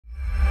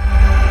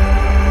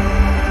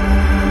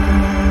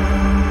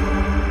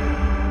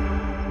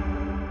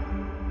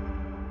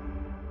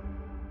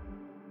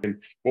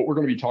And what we're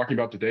going to be talking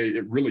about today,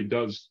 it really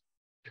does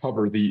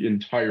cover the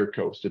entire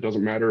coast. It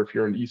doesn't matter if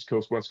you're on the East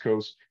Coast, West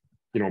Coast,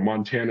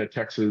 Montana,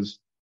 Texas.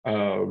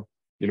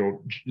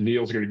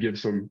 Neil's going to give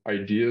some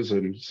ideas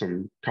and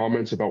some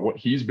comments about what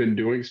he's been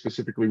doing,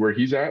 specifically where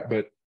he's at.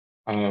 But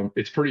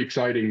it's pretty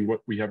exciting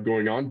what we have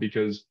going on,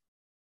 because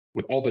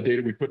with all the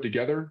data we put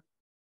together,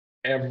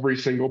 every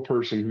single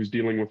person who's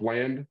dealing with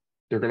land,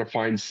 they're going to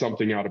find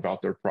something out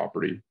about their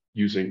property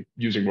using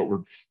what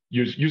we're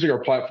using our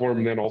platform.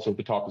 And then also at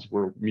the top is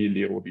where me and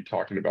Neil will be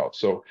talking about.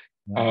 So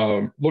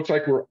looks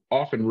like we're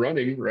off and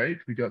running, right?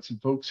 We got some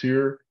folks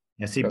here.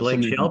 I see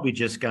Blake Shelby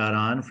just got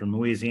on from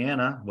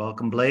Louisiana.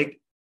 Welcome, Blake.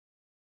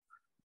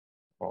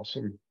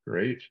 Awesome.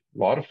 Great. A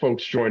lot of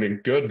folks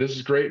joining. Good. This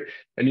is great.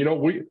 And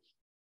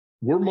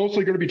we're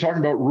mostly going to be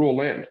talking about rural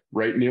land,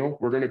 right, Neil?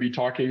 We're going to be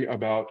talking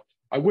about,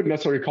 I wouldn't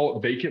necessarily call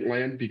it vacant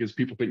land because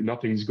people think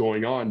nothing's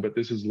going on, but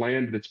this is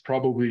land that's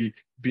probably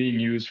being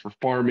used for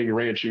farming,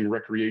 ranching,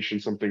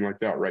 recreation, something like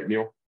that, right,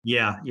 Neil?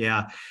 Yeah.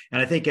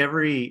 And I think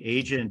every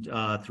agent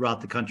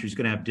throughout the country is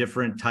going to have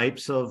different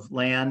types of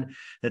land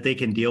that they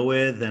can deal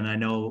with. And I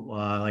know,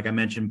 like I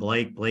mentioned,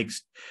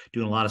 Blake's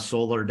doing a lot of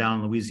solar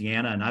down in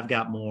Louisiana, and I've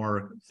got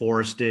more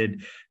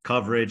forested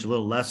coverage, a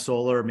little less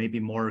solar, maybe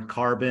more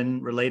carbon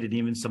related,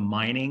 even some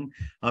mining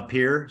up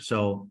here.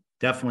 So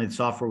definitely the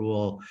software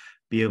will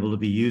be able to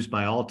be used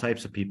by all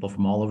types of people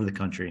from all over the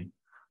country.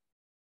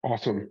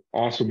 Awesome.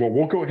 Well,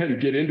 we'll go ahead and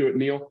get into it,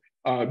 Neil.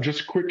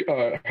 Just quick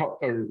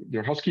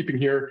housekeeping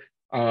here.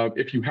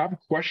 If you have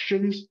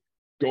questions,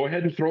 go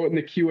ahead and throw it in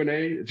the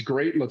Q&A. It's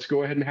great. Let's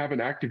go ahead and have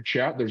an active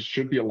chat. There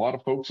should be a lot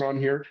of folks on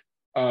here.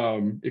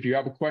 If you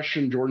have a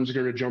question, Jordan's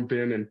going to jump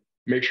in and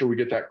make sure we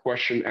get that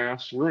question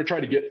asked. We're going to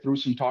try to get through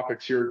some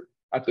topics here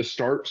at the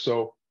start.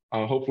 So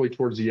hopefully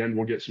towards the end,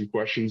 we'll get some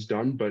questions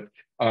done. But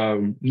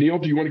Neil,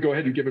 do you want to go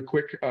ahead and give a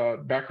quick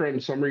background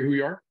and summary who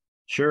you are?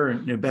 Sure,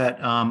 you bet.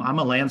 I'm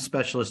a land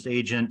specialist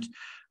agent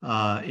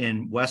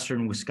in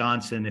western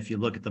Wisconsin. If you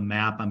look at the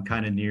map, I'm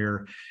kind of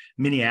near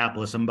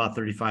Minneapolis. I'm about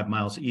 35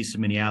 miles east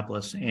of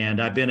Minneapolis.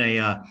 And I've been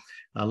a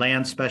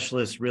land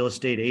specialist real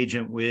estate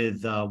agent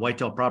with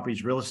Whitetail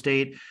Properties Real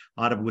Estate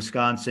out of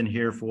Wisconsin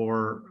here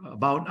for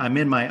I'm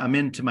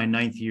into my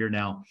 9th year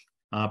now.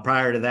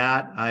 Prior to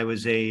that, I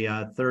was a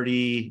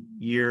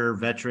 30-year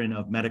veteran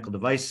of medical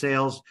device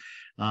sales,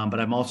 but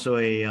I'm also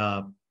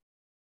a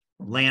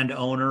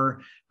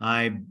landowner.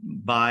 I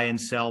buy and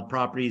sell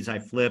properties. I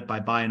flip,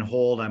 I buy and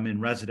hold. I'm in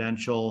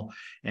residential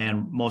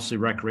and mostly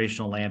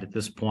recreational land at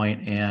this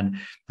point. And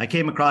I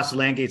came across the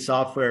LandGate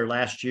software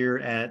last year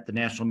at the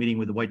national meeting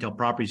with the Whitetail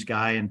Properties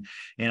guy. And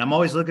I'm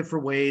always looking for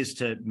ways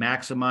to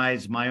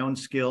maximize my own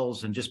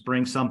skills and just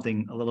bring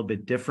something a little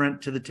bit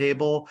different to the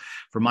table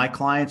for my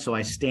clients, so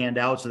I stand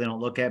out, so they don't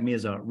look at me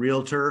as a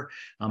realtor.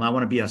 I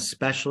want to be a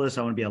specialist.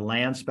 I want to be a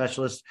land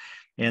specialist.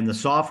 And the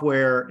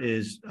software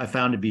I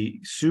found to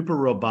be super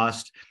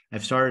robust.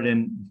 I've started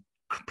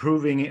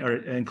including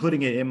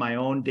it in my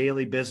own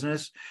daily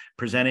business,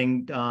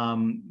 presenting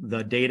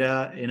the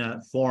data in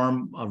a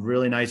form of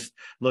really nice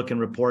looking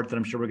report that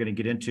I'm sure we're going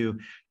to get into.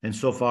 And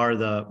so far,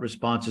 the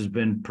response has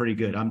been pretty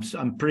good.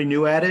 I'm pretty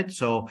new at it,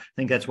 so I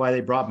think that's why they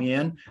brought me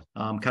in.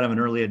 I'm kind of an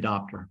early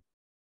adopter.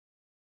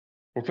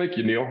 Well, thank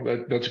you,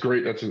 Neil. That's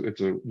great.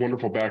 It's a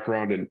wonderful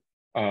background,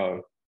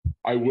 and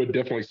I would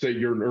definitely say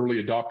you're an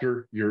early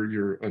adopter.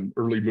 You're an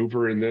early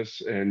mover in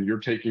this, and you're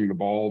taking the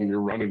ball and you're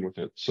running with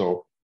it.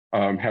 So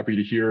I'm happy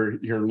to hear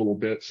a little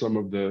bit some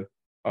of the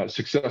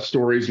success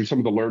stories and some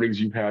of the learnings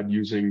you've had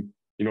using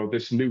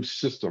this new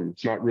system.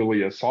 It's not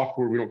really a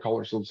software. We don't call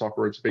ourselves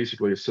software. It's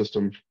basically a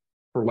system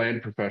for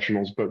land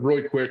professionals. But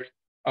really quick,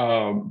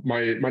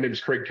 my name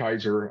is Craig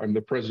Kaiser. I'm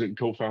the president and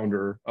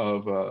co-founder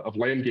of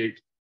LandGate.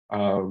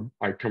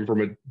 I come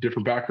from a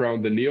different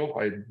background than Neil.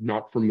 I'm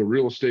not from the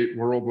real estate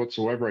world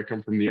whatsoever. I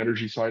come from the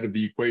energy side of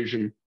the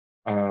equation.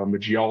 I'm a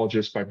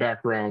geologist by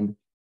background,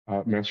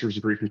 master's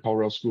degree from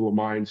Colorado School of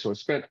Mines. So I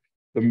spent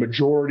the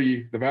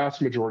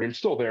vast majority, I'm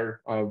still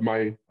there, of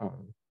my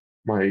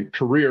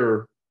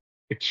career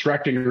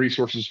extracting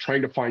resources,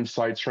 trying to find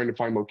sites, trying to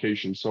find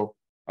locations. So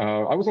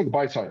I was on the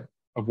buy side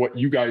of what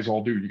you guys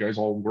all do. You guys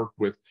all work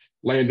with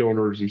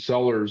landowners and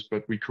sellers,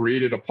 but we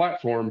created a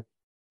platform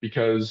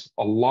because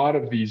a lot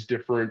of these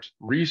different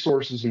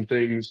resources and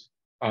things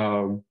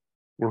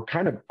were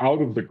kind of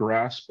out of the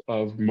grasp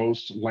of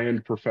most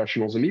land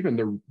professionals and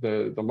even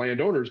the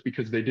landowners,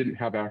 because they didn't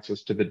have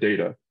access to the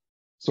data.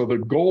 So the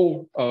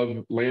goal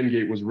of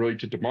LandGate was really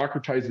to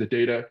democratize the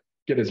data,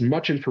 get as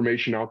much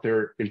information out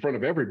there in front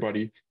of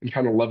everybody, and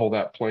kind of level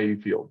that playing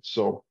field.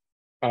 So,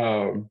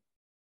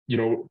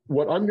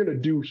 what I'm going to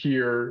do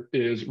here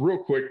is real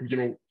quick,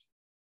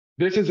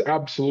 this is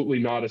absolutely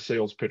not a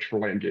sales pitch for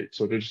LandGate.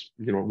 So there's,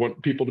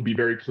 want people to be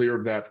very clear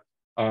of that.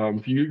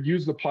 If you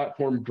use the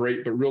platform,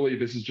 great, but really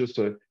this is just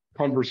a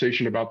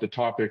conversation about the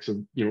topics of,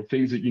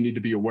 things that you need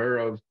to be aware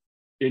of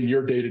in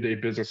your day-to-day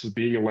business as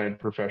being a land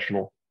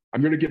professional.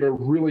 I'm going to give a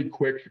really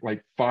quick,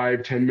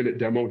 5-10 minute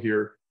demo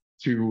here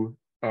to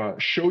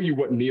show you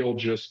what Neil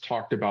just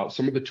talked about,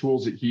 some of the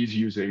tools that he's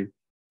using.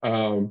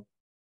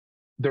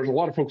 there's a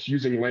lot of folks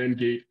using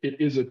Landgate. It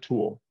is a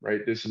tool,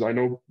 right? I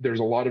know there's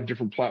a lot of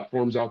different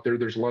platforms out there.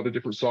 There's a lot of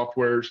different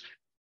softwares.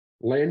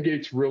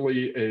 Landgate's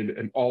really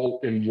an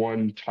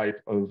all-in-one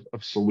type of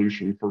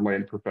solution for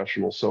land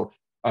professionals. So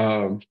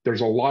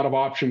there's a lot of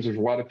options. There's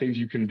a lot of things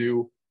you can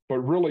do. But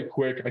really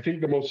quick, I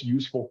think the most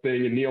useful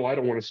thing, and Neil, I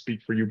don't want to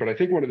speak for you, but I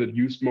think one of the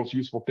most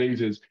useful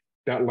things is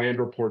that land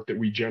report that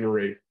we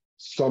generate,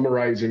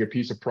 summarizing a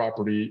piece of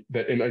property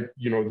that, and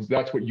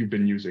that's what you've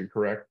been using,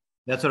 correct?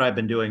 That's what I've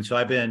been doing. So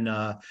I've been,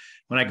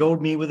 when I go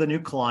meet with a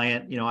new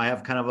client, I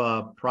have kind of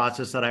a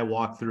process that I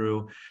walk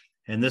through.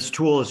 And this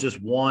tool is just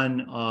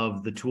one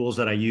of the tools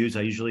that I use.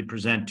 I usually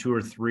present 2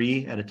 or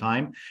 3 at a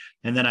time.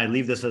 And then I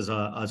leave this as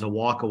a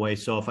walk away.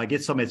 So if I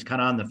get somebody that's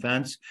kind of on the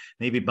fence,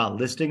 maybe about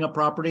listing a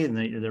property, and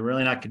they're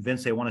really not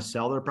convinced they want to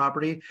sell their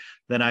property,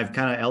 then I've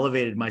kind of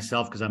elevated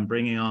myself because I'm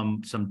bringing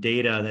them some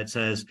data that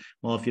says,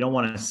 well, if you don't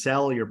want to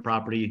sell your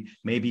property,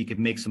 maybe you could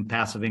make some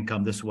passive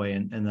income this way.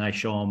 And then I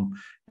show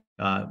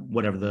them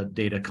whatever the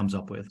data comes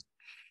up with.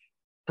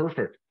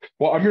 Perfect.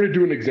 Well, I'm going to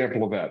do an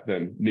example of that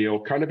then, Neil.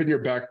 Kind of in your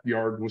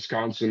backyard,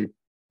 Wisconsin.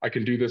 I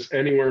can do this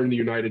anywhere in the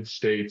United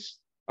States.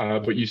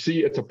 But you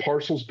see, it's a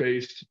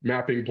parcels-based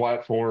mapping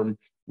platform.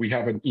 We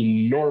have an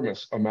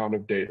enormous amount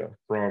of data,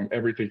 from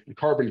everything from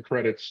carbon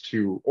credits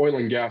to oil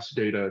and gas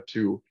data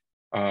to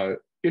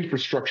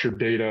infrastructure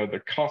data, the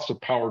cost of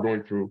power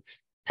going through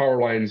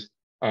power lines,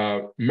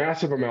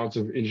 massive amounts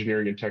of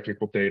engineering and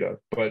technical data.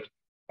 But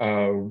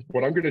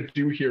what I'm going to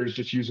do here is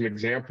just use an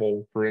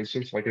example. For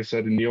instance, like I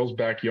said, in Neil's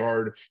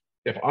backyard,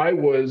 if I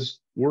was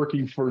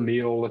working for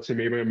Neil, let's say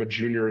maybe I'm a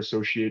junior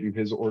associate in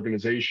his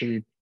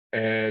organization,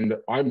 and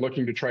I'm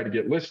looking to try to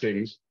get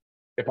listings.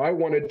 If I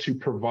wanted to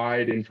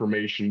provide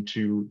information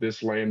to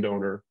this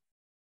landowner,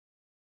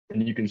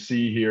 and you can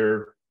see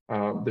here,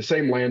 the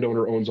same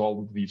landowner owns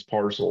all of these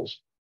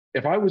parcels.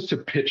 If I was to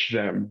pitch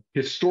them,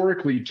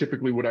 historically,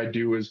 typically what I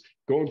do is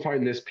go and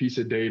find this piece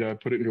of data,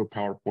 put it into a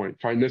PowerPoint,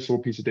 find this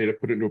little piece of data,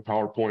 put it into a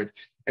PowerPoint,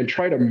 and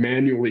try to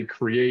manually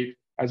create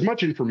as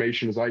much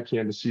information as I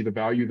can to see the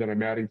value that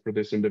I'm adding for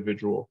this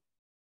individual.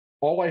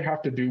 All I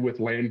have to do with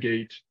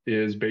Landgate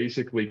is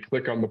basically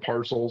click on the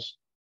parcels.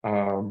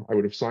 I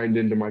would have signed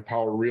into my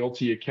Power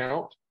Realty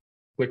account,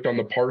 clicked on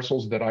the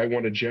parcels that I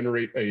want to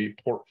generate a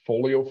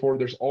portfolio for.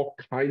 There's all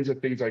kinds of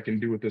things I can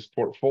do with this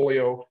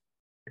portfolio.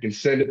 I can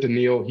send it to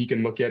Neil. He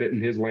can look at it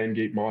in his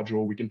Landgate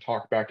module. We can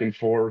talk back and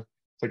forth.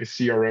 It's like a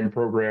CRM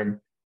program.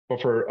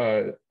 But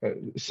for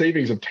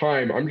savings of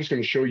time, I'm just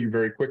going to show you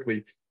very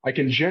quickly. I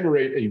can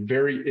generate a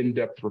very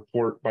in-depth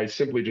report by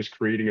simply just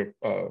creating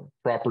a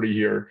property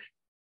here.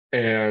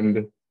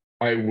 And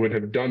I would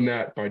have done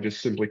that by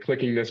just simply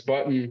clicking this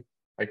button.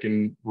 I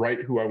can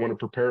write who I want to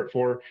prepare it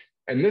for.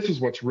 And this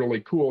is what's really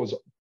cool is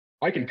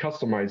I can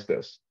customize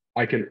this.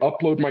 I can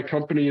upload my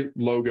company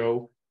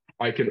logo.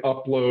 I can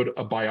upload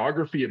a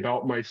biography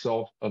about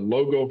myself, a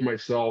logo of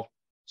myself.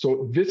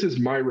 So this is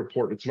my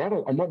report.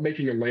 I'm not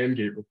making a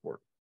Landgate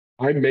report.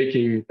 I'm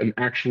making an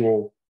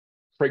actual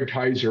Craig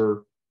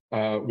Kaiser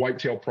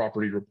whitetail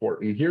property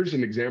report. And here's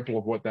an example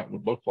of what that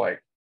would look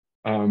like.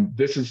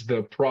 This is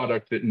the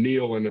product that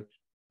Neil and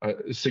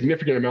a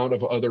significant amount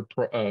of other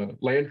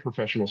land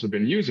professionals have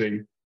been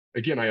using.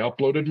 Again, I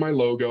uploaded my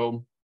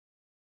logo.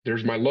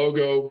 There's my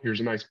logo. Here's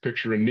a nice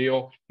picture of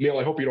Neil. Neil,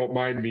 I hope you don't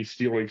mind me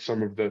stealing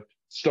some of the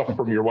stuff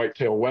from your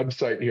whitetail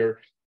website here.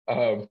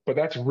 But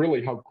that's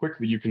really how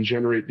quickly you can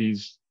generate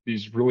these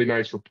really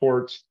nice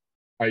reports.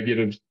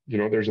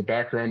 There's a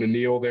background of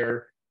Neil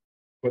there.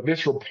 But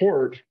this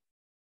report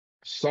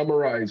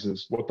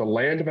summarizes what the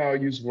land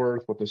value is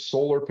worth, what the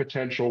solar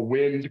potential,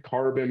 wind,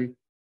 carbon,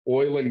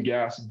 oil and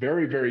gas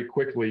very, very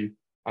quickly.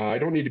 I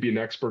don't need to be an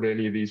expert in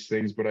any of these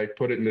things, but I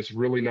put it in this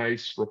really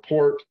nice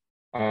report,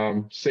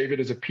 save it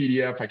as a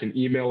PDF. I can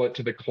email it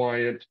to the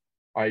client.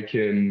 I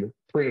can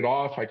print it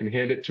off. I can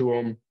hand it to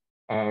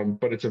them.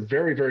 But it's a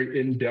very, very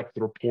in-depth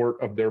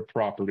report of their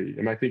property.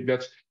 And I think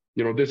this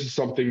is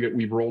something that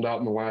we've rolled out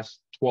in the last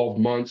 12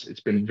 months.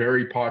 It's been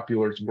very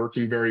popular. It's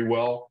working very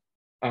well.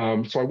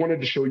 So I wanted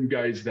to show you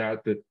guys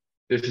that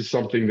this is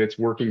something that's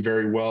working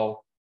very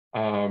well.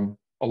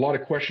 A lot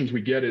of questions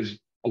we get is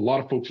a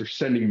lot of folks are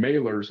sending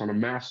mailers on a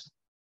mass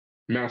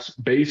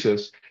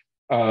basis.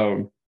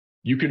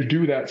 You can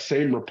do that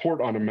same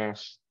report on a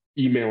mass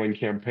emailing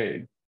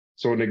campaign.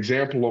 So an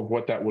example of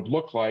what that would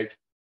look like,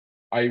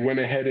 I went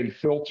ahead and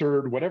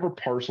filtered whatever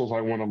parcels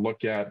I want to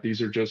look at.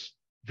 These are just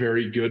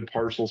very good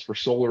parcels for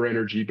solar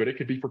energy, but it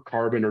could be for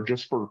carbon or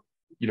just for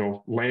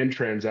land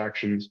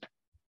transactions.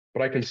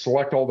 But I can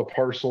select all the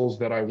parcels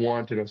that I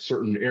want in a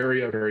certain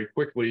area very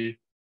quickly,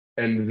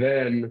 and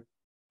then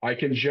I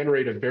can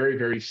generate a very,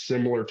 very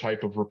similar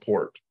type of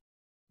report.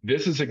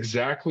 This is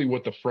exactly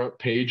what the front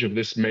page of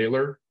this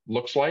mailer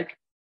looks like.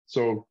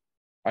 So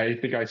I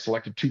think I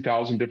selected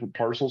 2,000 different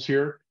parcels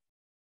here.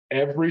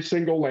 Every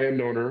single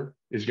landowner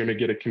is going to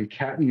get a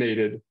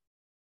concatenated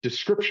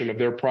description of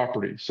their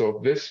property. So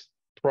if this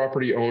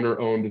property owner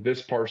owned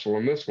this parcel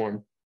and this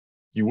one,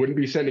 you wouldn't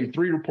be sending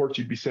 3 reports,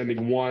 you'd be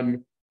sending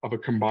one of a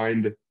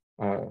combined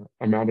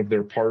amount of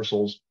their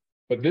parcels.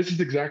 But this is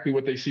exactly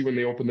what they see when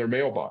they open their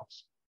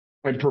mailbox.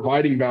 I'm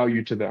providing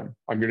value to them.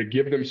 I'm going to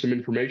give them some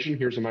information.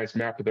 Here's a nice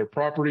map of their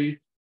property.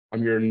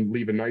 I'm going to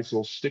leave a nice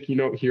little sticky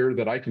note here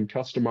that I can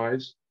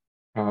customize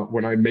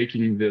when I'm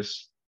making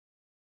this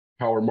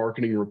power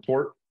marketing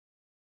report.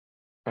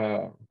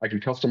 I can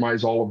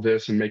customize all of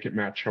this and make it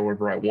match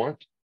however I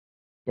want.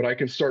 But I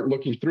can start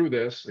looking through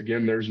this.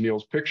 Again, there's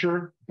Neil's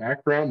picture,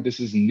 background.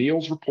 This is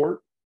Neil's report.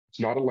 It's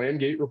not a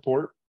Landgate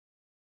report.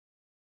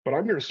 But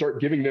I'm going to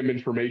start giving them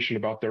information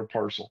about their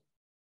parcel.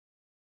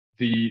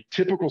 The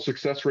typical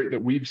success rate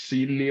that we've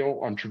seen, Neil,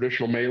 on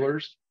traditional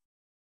mailers,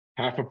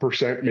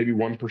 0.5%, maybe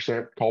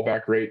 1%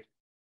 callback rate.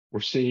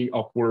 We're seeing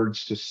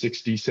upwards to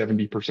 60,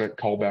 70%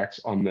 callbacks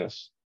on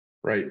this,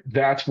 right?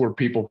 That's where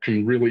people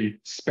can really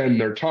spend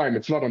their time.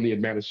 It's not on the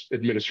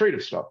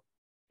administrative stuff.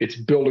 It's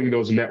building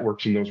those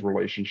networks and those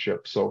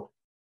relationships. So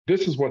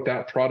this is what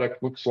that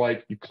product looks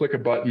like. You click a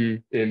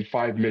button, in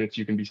 5 minutes,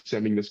 you can be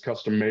sending this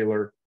custom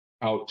mailer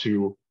out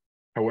to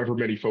however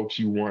many folks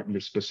you want in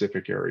a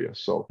specific area.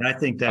 So I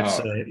think that's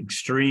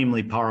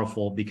extremely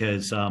powerful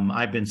because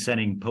I've been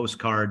sending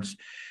postcards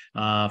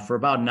for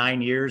about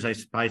 9 years.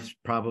 I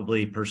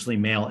probably personally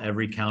mail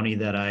every county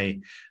that I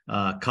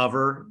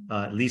cover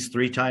at least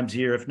 3 times a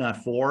year, if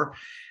not 4.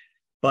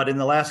 But in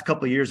the last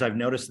couple of years, I've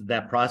noticed that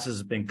that process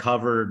has been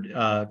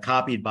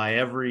copied by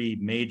every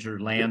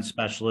major land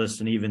specialist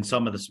and even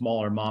some of the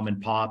smaller mom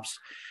and pops.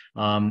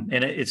 And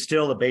it's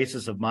still the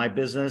basis of my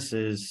business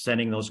is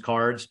sending those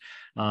cards.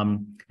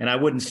 And I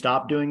wouldn't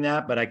stop doing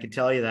that, but I can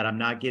tell you that I'm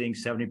not getting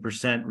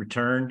 70%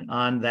 return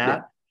on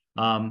that.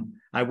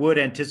 I would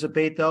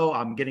anticipate, though,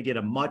 I'm going to get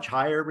a much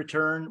higher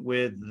return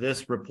with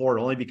this report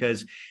only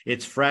because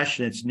it's fresh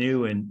and it's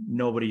new and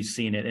nobody's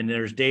seen it. And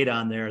there's data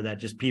on there that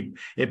just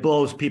it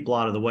blows people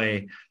out of the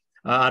way,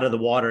 out of the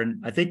water.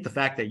 And I think the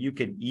fact that you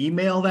can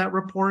email that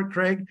report,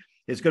 Craig,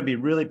 is going to be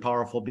really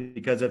powerful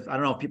because I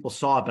don't know if people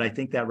saw it, but I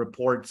think that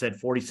report said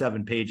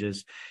 47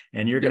 pages,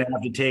 and you're going to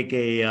have to take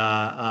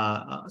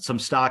some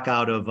stock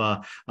out of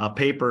a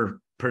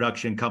paper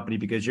production company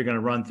because you're going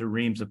to run through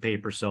reams of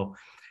paper. So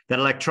that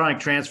electronic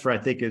transfer, I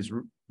think, is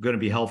going to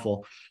be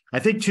helpful. I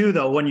think too,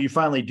 though, when you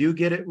finally do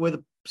get it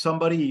with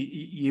somebody,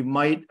 you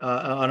might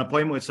an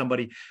appointment with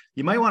somebody,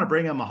 you might want to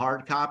bring them a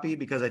hard copy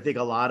because I think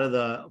a lot of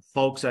the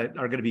folks that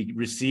are going to be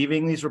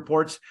receiving these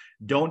reports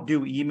don't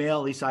do email.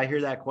 At least I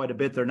hear that quite a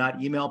bit. They're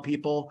not email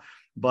people,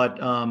 but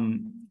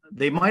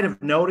they might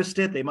have noticed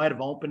it. They might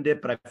have opened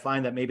it, but I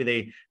find that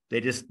maybe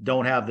they just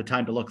don't have the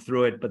time to look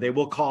through it, but they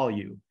will call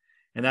you,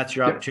 and that's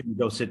your opportunity to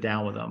go sit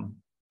down with them.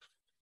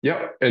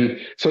 Yeah. And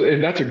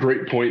that's a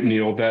great point,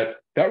 Neil, that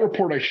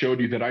report I showed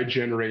you that I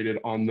generated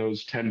on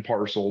those 10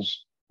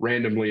 parcels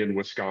randomly in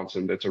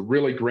Wisconsin, that's a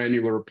really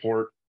granular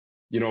report.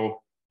 You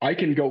know, I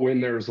can go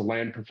in there as a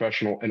land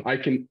professional and I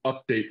can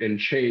update and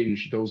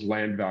change those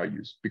land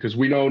values because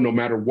we know no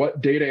matter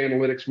what data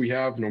analytics we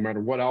have, no matter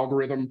what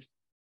algorithm,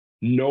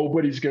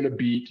 nobody's going to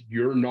beat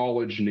your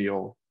knowledge,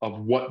 Neil,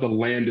 of what the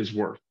land is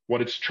worth,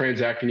 what it's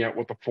transacting at,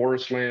 what the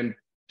forest land,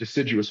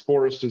 deciduous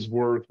forest is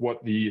worth,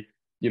 what the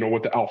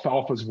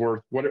alfalfa is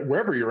worth,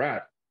 wherever you're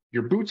at,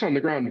 your boots on the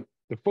ground,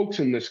 the folks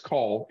in this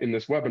call, in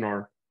this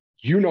webinar,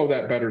 you know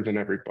that better than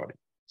everybody.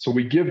 So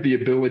we give the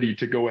ability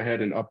to go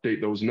ahead and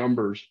update those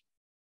numbers.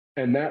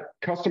 And that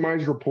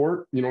customized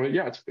report,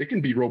 it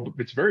can be,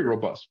 it's very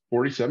robust,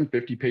 47,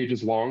 50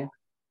 pages long.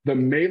 The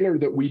mailer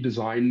that we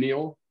designed,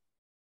 Neil,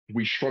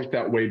 we shrunk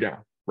that way down,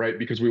 right?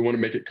 Because we want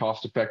to make it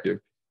cost effective.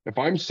 If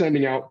I'm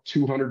sending out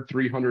 200,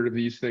 300 of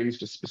these things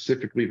to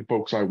specifically the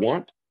folks I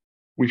want,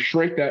 we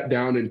shrank that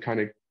down and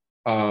kind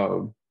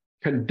of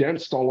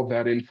condensed all of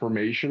that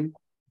information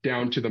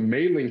down to the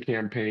mailing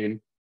campaign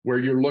where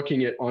you're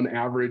looking at, on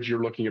average,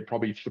 you're looking at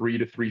probably 300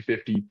 to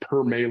 350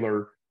 per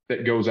mailer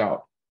that goes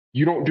out.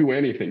 You don't do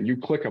anything. You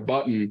click a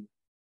button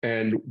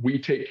and we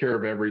take care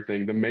of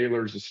everything. The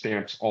mailers, the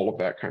stamps, all of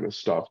that kind of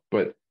stuff.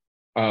 But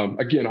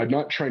again, I'm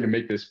not trying to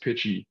make this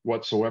pitchy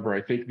whatsoever.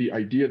 I think the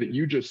idea that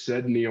you just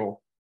said,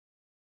 Neil,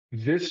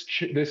 this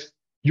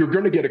you're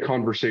going to get a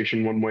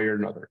conversation one way or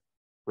another,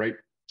 right?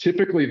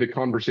 Typically, the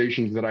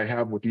conversations that I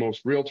have with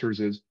most realtors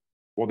is,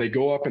 well, they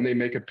go up and they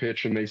make a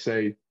pitch and they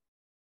say,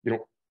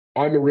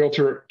 I'm a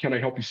realtor. Can I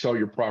help you sell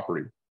your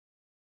property?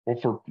 Well,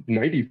 for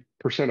 90%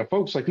 of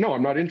folks, like, no,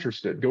 I'm not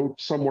interested. Go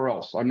somewhere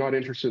else. I'm not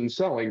interested in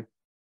selling.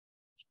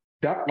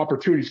 That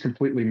opportunity is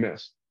completely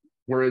missed.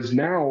 Whereas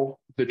now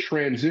the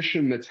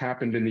transition that's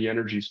happened in the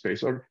energy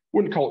space, I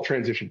wouldn't call it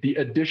transition, the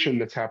addition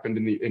that's happened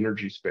in the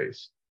energy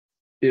space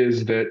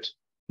is that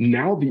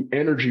now the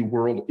energy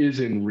world is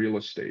in real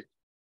estate.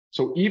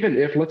 So even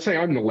if, let's say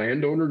I'm the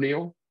landowner,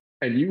 Neil,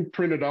 and you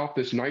printed off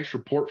this nice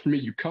report for me,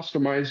 you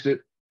customized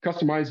it,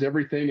 customized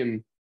everything,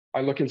 and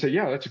I look and say,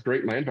 yeah, that's a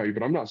great land value,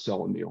 but I'm not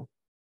selling, Neil.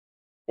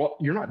 Well,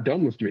 you're not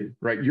done with me,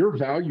 right? Your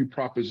value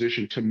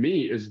proposition to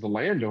me as the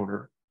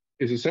landowner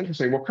is essentially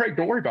saying, well, Craig,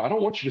 don't worry about it. I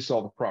don't want you to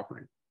sell the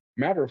property.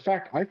 Matter of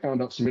fact, I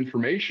found out some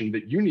information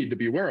that you need to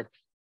be aware of.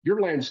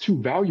 Your land's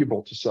too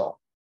valuable to sell.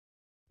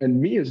 And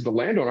me as the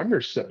landowner, I'm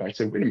going to step back and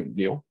say, wait a minute,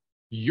 Neil,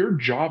 your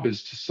job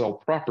is to sell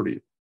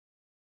property.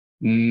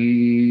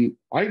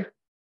 I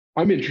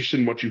I'm interested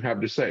in what you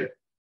have to say.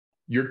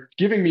 You're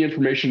giving me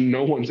information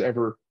everyone's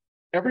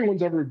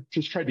ever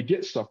just tried to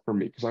get stuff from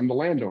me because I'm the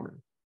landowner,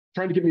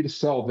 trying to get me to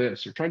sell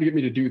this or trying to get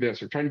me to do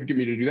this or trying to get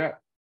me to do that.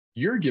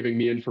 You're giving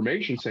me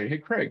information saying, hey,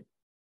 Craig,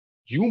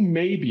 you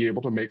may be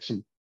able to make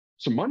some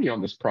money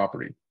on this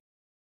property.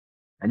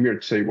 I'm going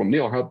to say, well,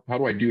 Neil, how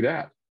do I do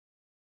that?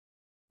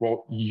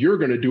 Well, you're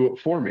going to do it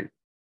for me,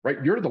 right?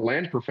 You're the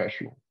land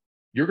professional.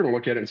 You're going to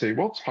look at it and say,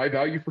 well, it's high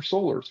value for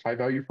solar, it's high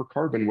value for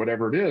carbon,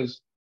 whatever it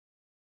is.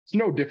 It's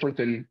no different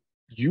than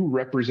you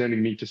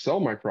representing me to sell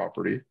my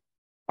property.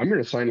 I'm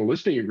going to sign a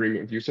listing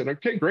agreement with you. Said,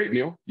 okay, great,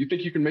 Neil. You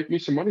think you can make me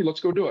some money? Let's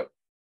go do it,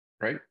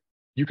 right?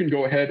 You can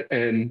go ahead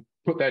and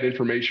put that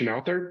information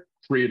out there,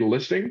 create a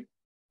listing,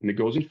 and it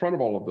goes in front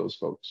of all of those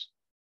folks.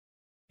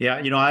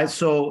 Yeah,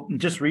 so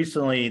just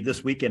recently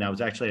this weekend, I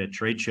was actually at a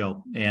trade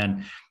show,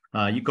 and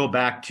you go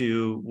back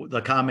to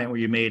the comment where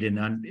you made,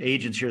 and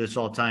agents hear this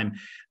all the time.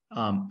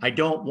 I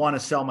don't want to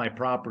sell my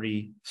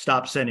property.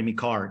 Stop sending me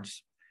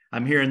cards.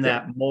 I'm hearing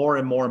that more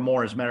and more and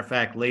more. As a matter of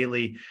fact,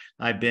 lately,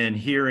 I've been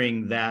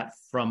hearing that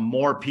from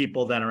more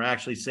people that are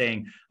actually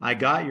saying, I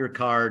got your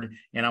card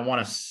and I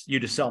want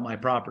you to sell my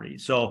property.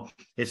 So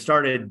it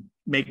started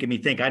making me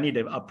think I need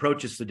to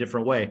approach this a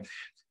different way.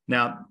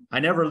 Now,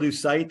 I never lose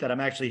sight that I'm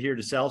actually here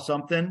to sell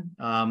something.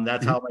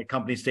 That's how my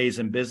company stays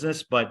in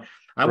business. But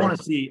I want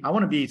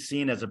to be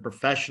seen as a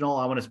professional.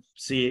 I want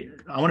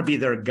to be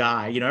their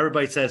guy.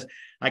 Everybody says,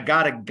 I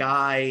got a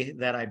guy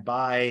that I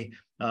buy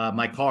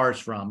my cars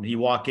from. You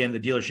walk in the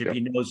dealership,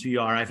 he knows who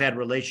you are. I've had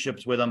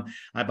relationships with him.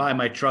 I buy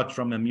my trucks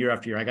from him year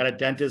after year. I got a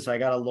dentist, I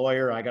got a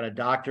lawyer, I got a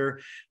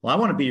doctor. Well, I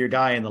want to be your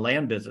guy in the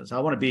land business. I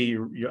want to be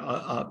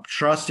a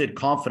trusted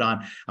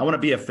confidant. I want to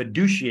be a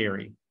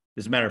fiduciary,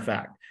 as a matter of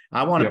fact.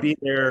 I want to be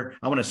there.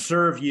 I want to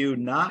serve you,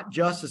 not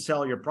just to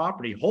sell your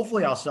property.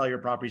 Hopefully I'll sell your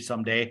property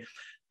someday.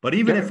 But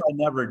even if I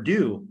never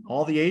do,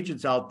 all the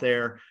agents out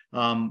there,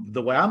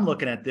 the way I'm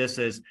looking at this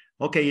is,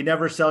 okay, you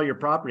never sell your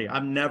property.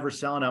 I'm never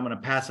selling. I'm going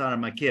to pass on to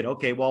my kid.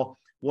 Okay, well,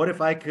 what if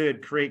I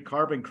could create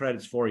carbon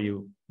credits for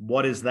you?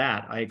 What is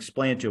that? I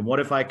explained to him. What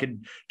if I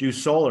could do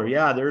solar?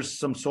 Yeah, there's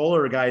some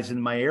solar guys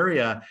in my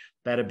area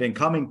that have been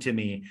coming to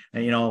me.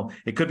 And,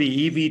 it could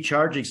be EV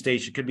charging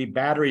station, it could be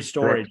battery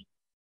storage. Correct.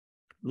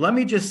 Let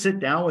me just sit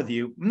down with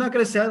you. I'm not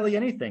going to sell you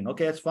anything.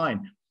 Okay, that's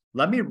fine.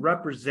 Let me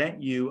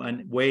represent you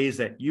in ways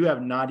that you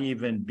have not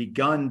even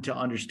begun to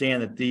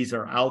understand that these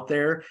are out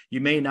there. You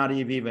may not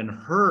have even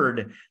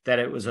heard that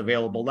it was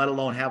available, let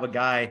alone have a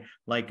guy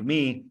like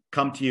me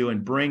come to you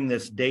and bring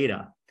this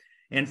data.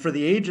 And for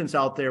the agents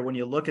out there, when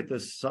you look at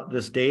this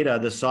data,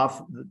 I'm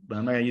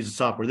not going to use the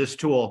software, this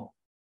tool,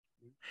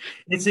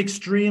 it's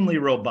extremely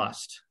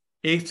robust.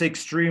 It's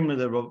extremely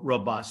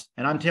robust.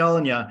 And I'm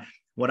telling you,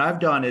 what I've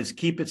done is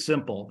keep it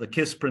simple, the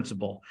KISS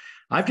principle.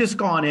 I've just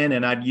gone in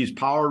and I'd use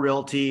Power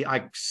Realty.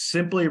 I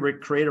simply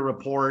create a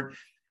report.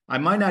 I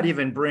might not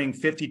even bring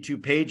 52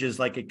 pages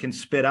like it can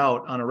spit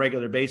out on a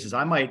regular basis.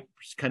 I might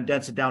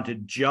condense it down to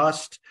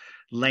just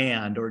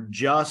land or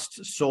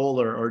just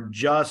solar or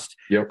just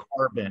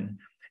carbon.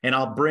 And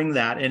I'll bring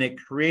that, and it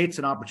creates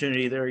an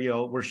opportunity. There you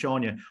go. We're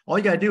showing you. All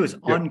you got to do is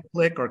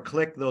unclick or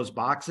click those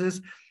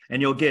boxes,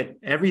 and you'll get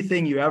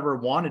everything you ever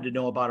wanted to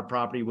know about a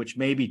property, which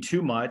may be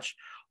too much,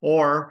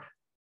 or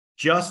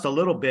just a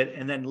little bit,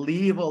 and then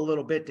leave a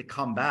little bit to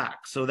come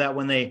back, so that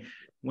when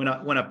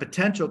a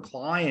potential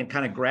client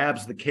kind of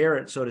grabs the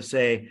carrot, so to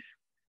say,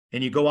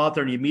 and you go out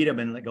there and you meet them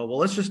and they go, well,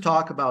 let's just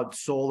talk about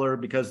solar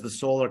because the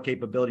solar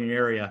capability in your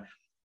area,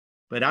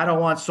 but I don't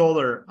want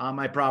solar on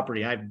my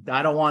property. I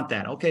don't want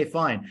that. Okay,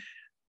 fine.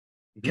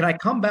 Can I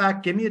come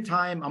back? Give me a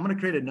time. I'm going to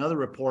create another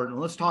report, and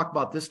let's talk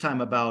about this time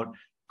about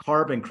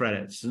carbon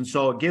credits. And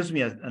so it gives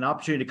me an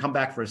opportunity to come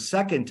back for a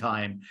second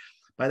time.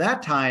 By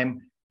that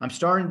time, I'm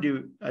starting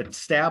to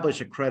establish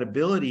a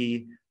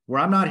credibility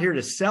where I'm not here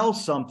to sell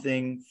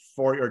something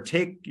or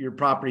take your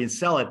property and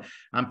sell it.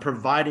 I'm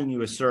providing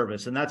you a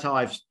service. And that's how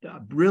I've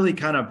really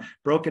kind of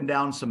broken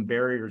down some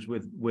barriers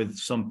with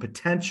some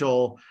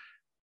potential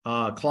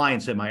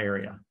clients in my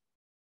area.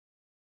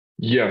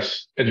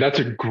 Yes. And that's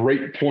a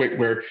great point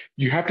where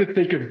you have to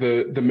think of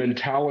the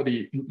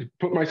mentality,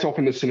 put myself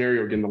in the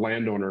scenario again, the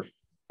landowner.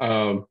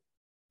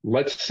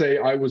 Let's say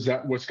I was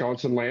that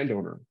Wisconsin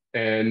landowner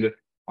and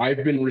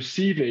I've been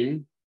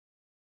receiving,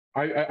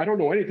 I don't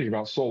know anything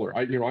about solar.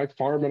 I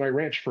farm and I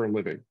ranch for a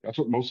living. That's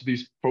what most of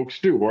these folks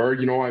do. Or,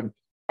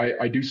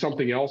 I do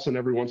something else, and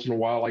every once in a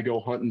while I go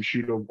hunt and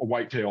shoot a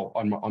whitetail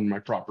on my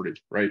property,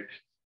 right?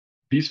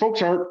 These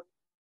folks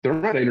they're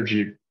not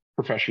energy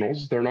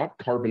professionals. They're not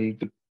carbon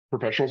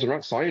professionals. They're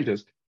not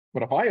scientists.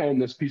 But if I own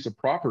this piece of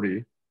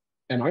property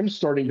and I'm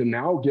starting to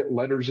now get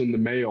letters in the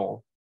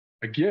mail,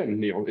 again,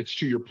 Neil, it's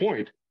to your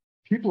point.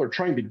 People are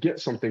trying to get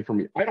something from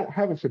me. I don't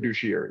have a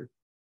fiduciary.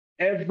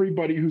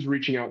 Everybody who's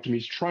reaching out to me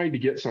is trying to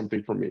get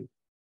something from me.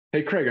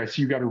 Hey, Craig, I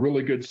see you got a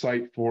really good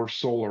site for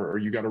solar, or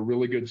you got a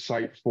really good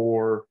site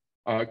for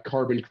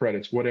carbon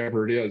credits,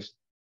 whatever it is.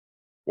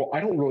 Well,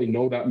 I don't really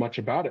know that much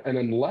about it. And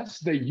unless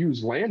they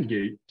use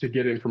Landgate to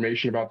get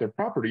information about their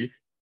property,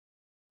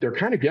 they're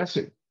kind of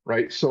guessing,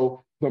 right?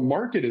 So the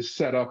market is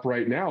set up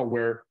right now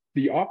where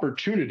the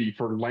opportunity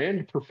for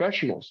land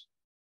professionals,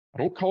 I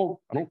don't call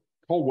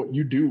what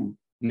you do,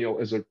 Neil,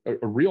 as a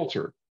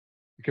realtor,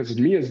 because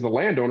me as the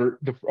landowner,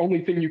 the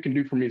only thing you can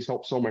do for me is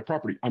help sell my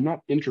property. I'm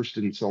not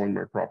interested in selling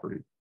my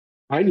property.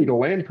 I need a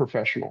land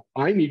professional.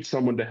 I need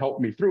someone to help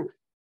me through.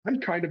 I'm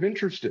kind of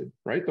interested,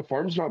 right? The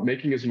farm's not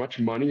making as much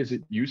money as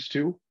it used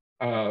to.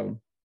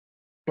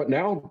 But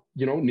now,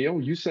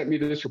 Neil, you sent me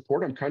this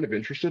report. I'm kind of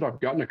interested. I've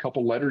gotten a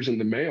couple letters in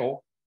the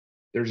mail.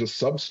 There's a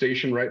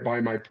substation right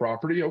by my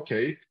property.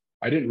 Okay.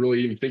 I didn't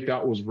really even think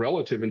that was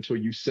relative until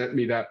you sent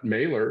me that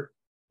mailer.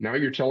 Now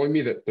you're telling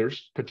me that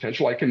there's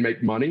potential I can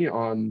make money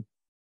on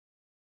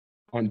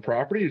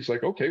property. It's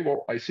like, okay,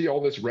 well, I see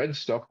all this red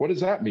stuff. What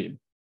does that mean?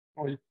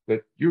 Well,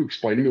 that you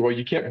explained to me, well,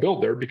 you can't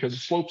build there because the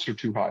slopes are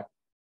too high.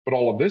 But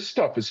all of this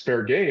stuff is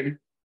fair game.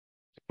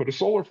 Put a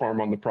solar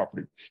farm on the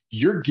property.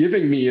 You're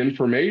giving me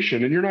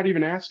information and you're not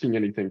even asking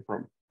anything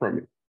from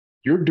me.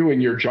 You're doing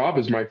your job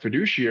as my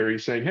fiduciary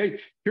saying, hey,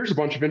 here's a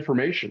bunch of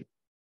information.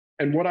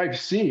 And what I've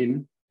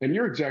seen, and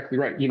you're exactly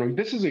right,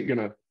 this isn't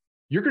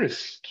you're going to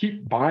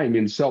keep buying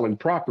and selling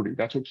property.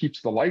 That's what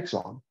keeps the lights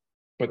on.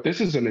 But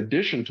this is an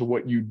addition to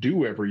what you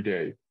do every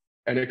day.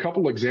 And a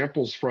couple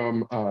examples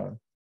from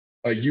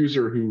a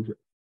user who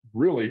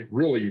really,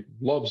 really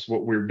loves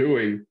what we're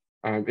doing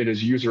and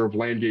is a user of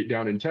Landgate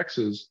down in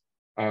Texas.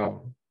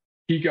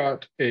 He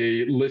got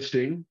a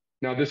listing.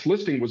 Now, this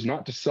listing was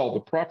not to sell the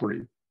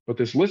property, but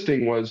this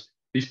listing was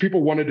these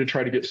people wanted to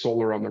try to get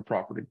solar on their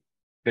property.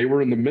 They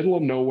were in the middle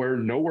of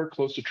nowhere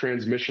close to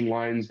transmission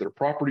lines. Their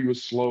property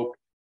was sloped.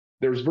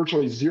 There was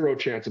virtually zero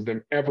chance of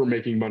them ever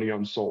making money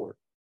on solar.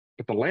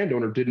 But the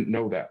landowner didn't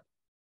know that.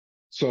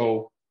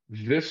 So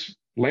this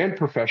land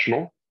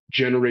professional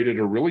generated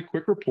a really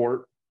quick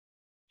report,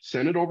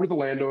 sent it over to the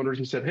landowners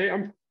and said, hey,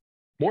 I'm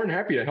more than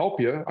happy to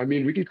help you. I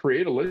mean, we can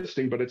create a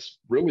listing, but it's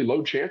really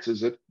low chances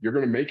that you're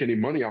going to make any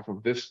money off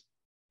of this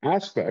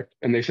aspect.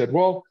 And they said,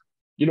 well,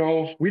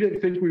 we didn't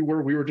think we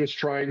were. We were just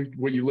trying,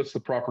 will you list the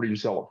property and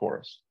sell it for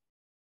us?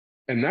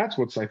 And that's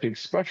what's, I think,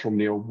 special,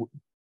 Neil.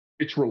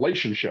 It's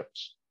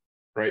relationships,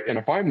 right? And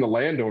if I'm the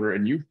landowner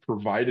and you've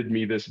provided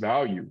me this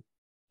value,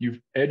 you've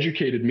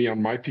educated me on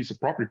my piece of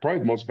property, probably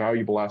the most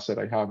valuable asset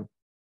I have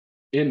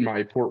in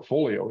my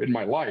portfolio, in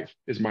my life,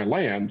 is my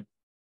land,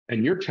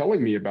 and you're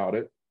telling me about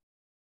it.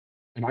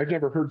 And I've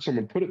never heard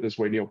someone put it this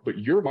way, Neil, but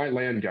you're my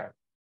land guy.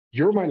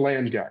 You're my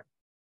land guy.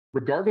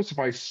 Regardless if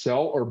I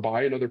sell or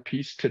buy another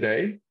piece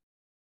today,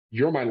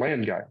 you're my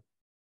land guy,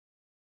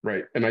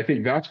 right? And I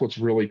think that's what's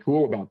really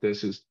cool about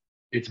this is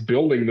it's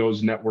building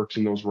those networks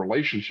and those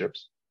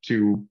relationships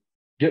to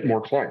get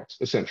more clients,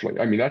 essentially.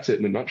 I mean, that's it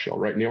in a nutshell,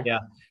 right, Neil? Yeah.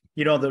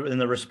 In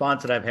the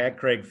response that I've had,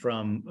 Craig,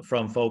 from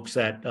folks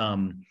that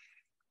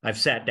I've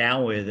sat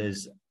down with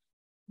is,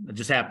 it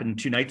just happened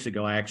 2 nights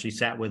ago. I actually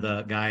sat with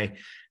a guy.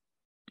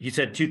 He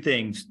said 2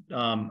 things.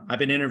 I've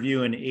been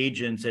interviewing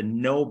agents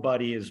and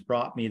nobody has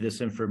brought me this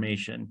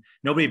information.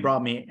 Nobody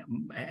brought me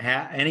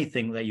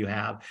anything that you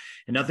have.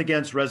 And nothing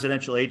against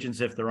residential agents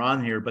if they're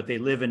on here, but they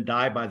live and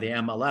die by the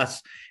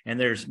MLS. And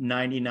there's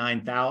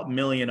 99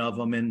 million of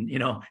them in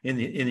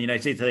the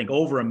United States. I think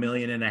over 1.5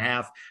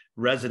 million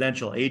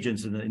residential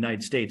agents in the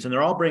United States. And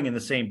they're all bringing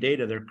the same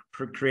data. They're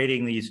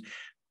creating these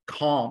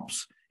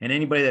comps. And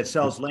anybody that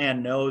sells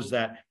land knows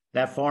that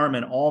farm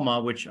in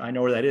Alma, which I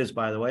know where that is,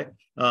 by the way,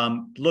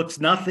 looks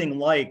nothing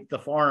like the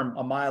farm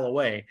a mile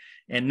away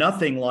and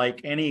nothing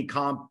like any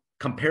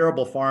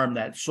comparable farm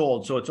that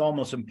sold. So it's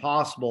almost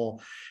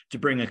impossible to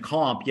bring a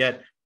comp.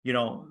 Yet,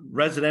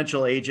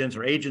 residential agents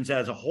or agents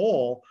as a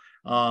whole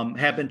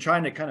have been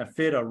trying to kind of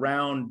fit a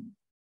round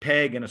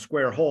peg in a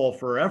square hole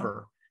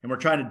forever. And we're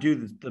trying to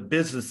do the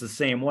business the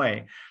same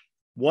way.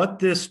 What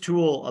this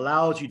tool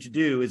allows you to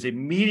do is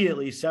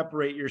immediately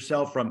separate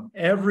yourself from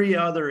every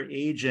other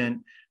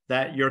agent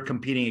that you're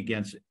competing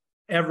against,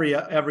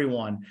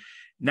 everyone.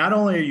 Not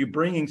only are you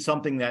bringing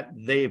something that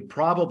they've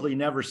probably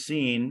never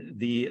seen,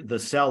 the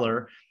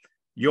seller,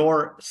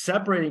 you're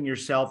separating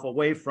yourself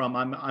away from,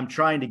 I'm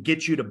trying to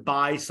get you to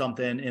buy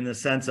something in the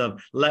sense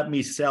of, let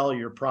me sell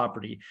your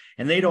property.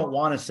 And they don't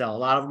want to sell. A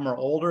lot of them are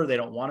older. They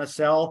don't want to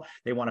sell.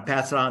 They want to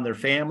pass it on to their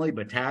family,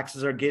 but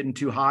taxes are getting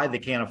too high. They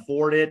can't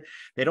afford it.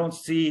 They don't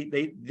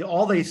see,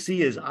 all they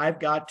see is, I've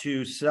got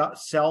to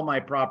sell my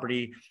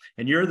property.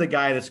 And you're the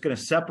guy that's going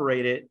to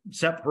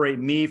separate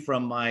me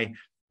from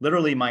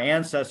literally my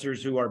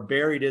ancestors who are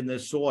buried in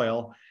this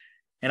soil.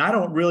 And I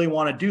don't really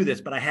want to do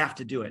this, but I have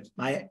to do it.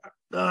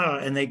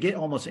 And they get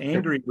almost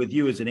angry with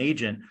you as an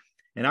agent.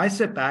 And I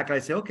sit back and I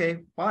say, okay,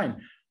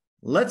 fine.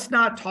 Let's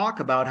not talk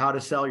about how to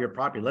sell your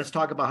property. Let's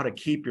talk about how to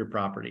keep your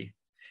property.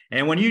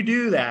 And when you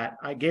do that,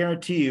 I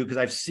guarantee you, because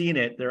I've seen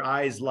it, their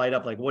eyes light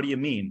up like, what do you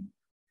mean?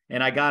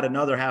 And I got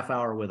another half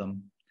hour with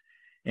them.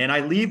 And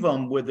I leave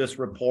them with this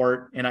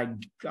report,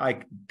 and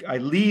I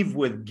leave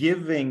with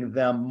giving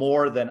them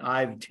more than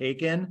I've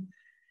taken.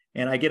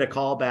 And I get a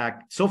call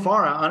back. So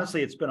far,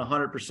 honestly, it's been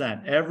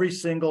 100%. Every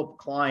single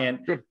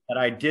client that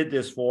I did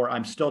this for,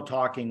 I'm still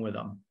talking with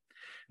them.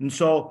 And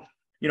so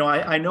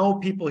I know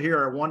people here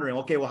are wondering,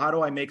 okay, well, how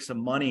do I make some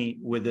money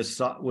with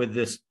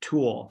this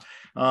tool?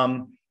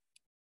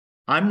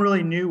 I'm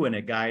really new in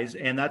it, guys.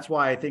 And that's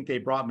why I think they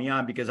brought me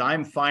on, because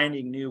I'm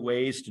finding new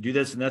ways to do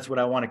this. And that's what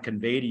I want to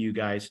convey to you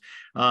guys.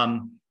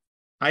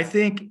 I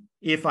think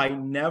if I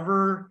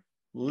never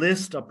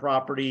list a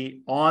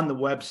property on the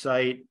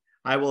website,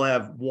 I will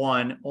have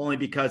won, only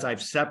because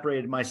I've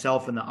separated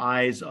myself in the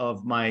eyes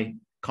of my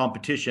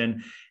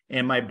competition,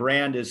 and my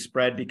brand is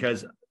spread,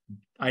 because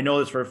I know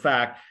this for a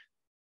fact.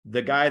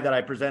 The guy that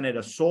I presented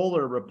a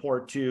solar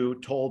report to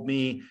told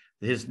me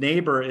his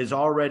neighbor is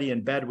already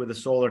in bed with a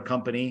solar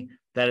company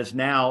that is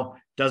now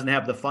doesn't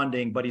have the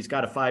funding, but he's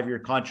got a 5-year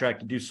contract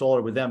to do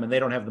solar with them, and they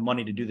don't have the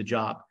money to do the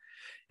job.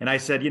 And I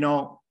said,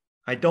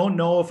 I don't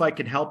know if I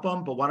can help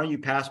them, but why don't you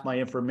pass my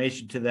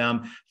information to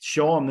them,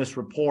 show them this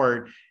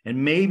report,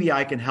 and maybe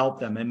I can help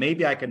them, and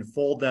maybe I can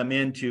fold them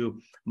into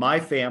my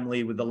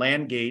family with the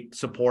Landgate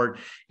support.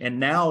 And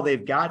now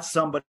they've got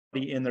somebody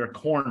in their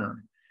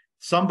corner.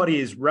 Somebody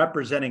is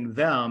representing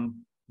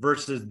them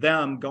versus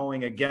them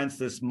going against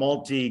this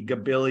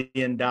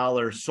multi-billion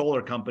dollar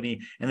solar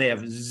company, and they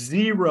have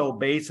zero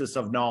basis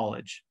of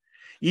knowledge.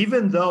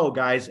 Even though,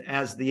 guys,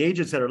 as the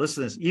agents that are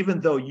listening to this,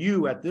 even though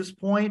you at this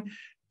point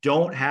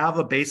don't have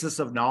a basis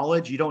of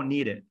knowledge, you don't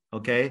need it,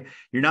 okay?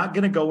 You're not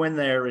going to go in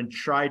there and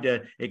try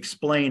to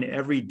explain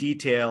every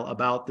detail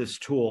about this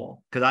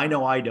tool, because I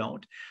know I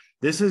don't.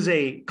 This is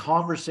a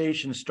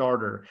conversation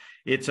starter.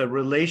 It's a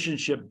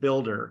relationship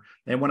builder.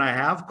 And when I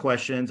have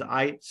questions,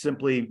 I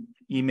simply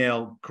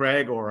email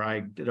Craig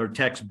or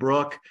text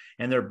Brooke,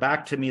 and they're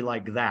back to me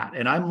like that.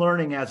 And I'm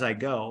learning as I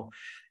go.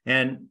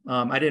 And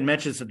I didn't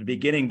mention this at the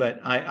beginning, but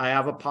I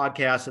have a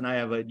podcast and I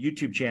have a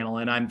YouTube channel,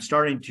 and I'm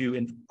starting to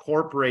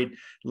incorporate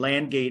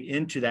Landgate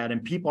into that.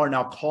 And people are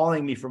now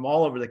calling me from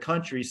all over the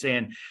country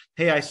saying,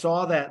 hey, I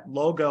saw that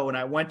logo and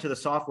I went to the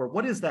software.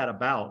 What is that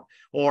about?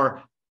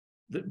 Or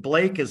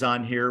Blake is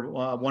on here,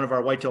 one of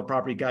our whitetail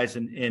property guys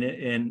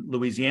in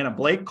Louisiana.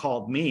 Blake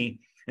called me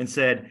and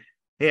said,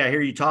 hey, I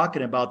hear you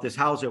talking about this.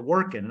 How's it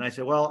working? And I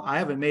said, well, I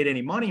haven't made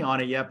any money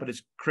on it yet, but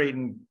it's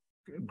creating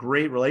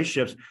great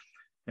relationships.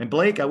 And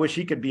Blake, I wish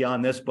he could be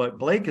on this, but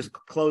Blake is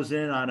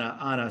closing in on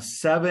a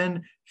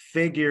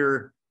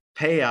 7-figure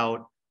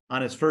payout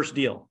on his first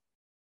deal.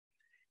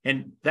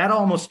 And that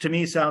almost to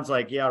me sounds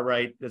like, yeah,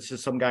 right. That's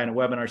just some guy in a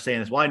webinar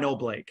saying this. Well, I know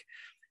Blake.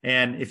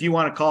 And if you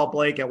want to call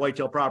Blake at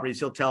Whitetail Properties,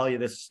 he'll tell you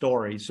this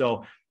story.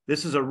 So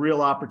this is a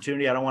real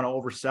opportunity. I don't want to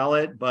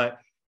oversell it, but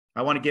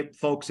I want to get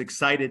folks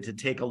excited to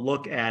take a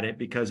look at it,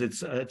 because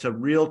it's a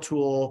real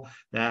tool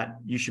that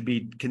you should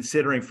be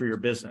considering for your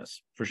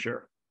business, for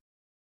sure.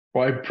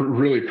 Well, I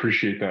really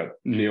appreciate that,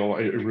 Neil.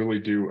 I really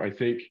do. I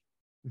think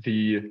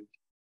the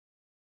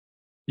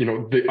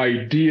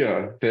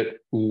idea that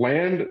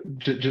land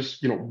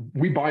just,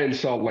 we buy and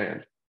sell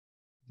land.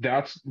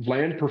 That's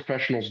land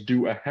professionals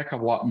do a heck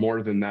of a lot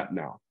more than that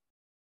now.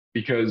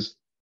 Because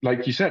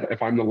like you said,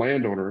 if I'm the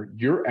landowner,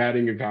 you're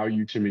adding a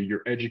value to me,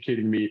 you're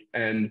educating me.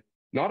 And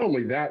not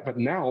only that, but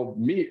now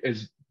me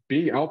as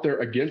being out there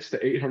against the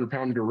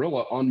 800-pound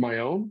gorilla on my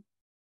own,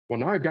 well,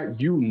 now I've got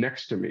you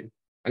next to me.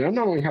 And I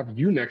not only have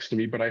you next to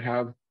me, but I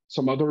have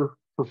some other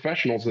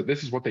professionals that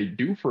this is what they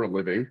do for a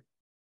living.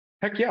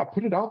 Heck yeah,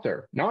 put it out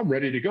there. Now I'm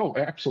ready to go.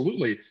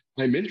 Absolutely.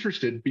 I'm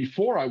interested.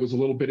 Before I was a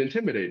little bit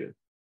intimidated.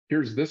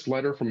 Here's this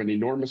letter from an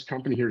enormous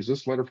company. Here's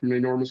this letter from an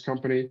enormous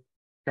company.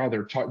 God,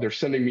 they're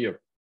sending me a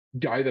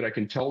guy that I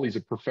can tell he's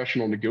a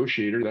professional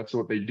negotiator. That's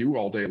what they do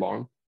all day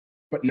long.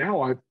 But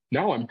now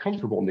I'm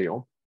comfortable,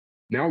 Neil.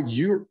 Now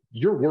you're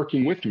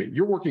working with me.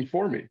 You're working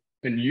for me,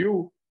 and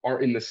you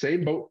are in the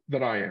same boat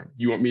that I am.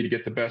 You want me to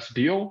get the best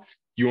deal.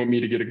 You want me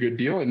to get a good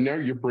deal, and now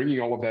you're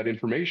bringing all of that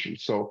information.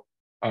 So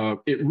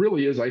it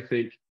really is, I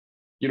think,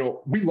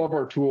 we love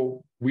our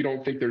tool. We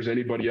don't think there's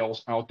anybody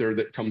else out there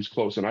that comes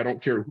close. And I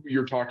don't care who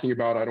you're talking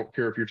about. I don't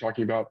care if you're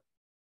talking about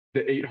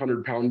the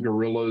 800-pound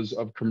gorillas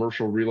of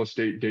commercial real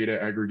estate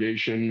data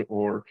aggregation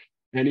or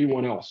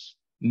anyone else.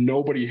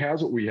 Nobody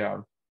has what we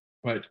have.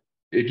 But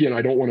again,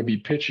 I don't want to be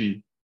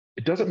pitchy.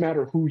 It doesn't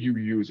matter who you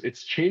use.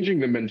 It's changing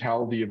the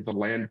mentality of the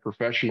land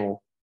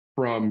professional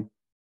from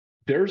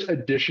there's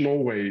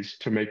additional ways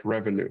to make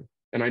revenue.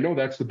 And I know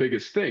that's the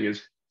biggest thing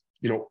is,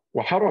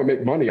 well, how do I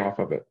make money off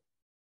of it?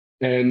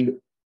 And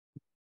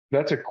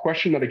that's a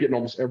question that I get in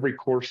almost every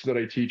course that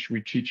I teach.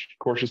 We teach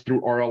courses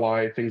through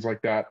RLI, things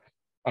like that.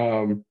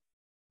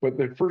 But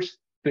the first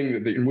thing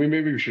and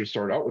maybe we should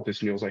start out with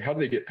this, Neil, is like, how do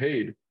they get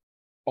paid?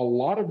 A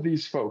lot of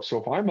these folks, so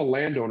if I'm a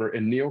landowner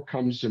and Neil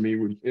comes to me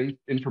with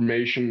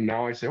information,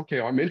 now I say, okay,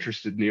 I'm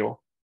interested,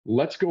 Neil.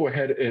 Let's go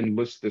ahead and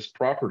list this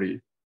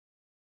property.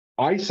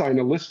 I sign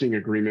a listing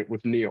agreement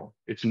with Neil.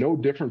 It's no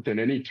different than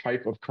any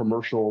type of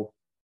commercial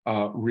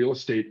real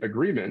estate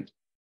agreement.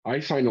 I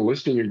sign a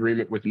listing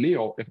agreement with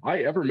Neil. If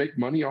I ever make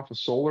money off of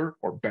solar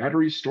or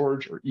battery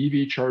storage or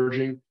EV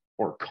charging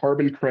or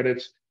carbon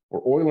credits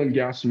or oil and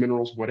gas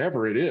minerals,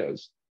 whatever it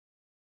is,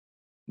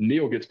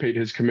 Neil gets paid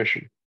his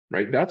commission,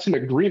 right? That's an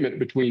agreement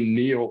between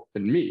Neil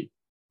and me,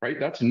 right?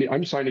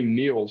 I'm signing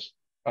Neil's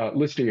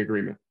listing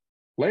agreement.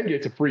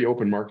 Landgate's a free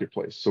open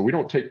marketplace, so we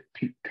don't take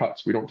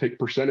cuts, we don't take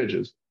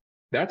percentages.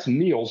 That's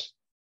Neil's.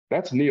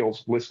 That's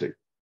Neil's listing.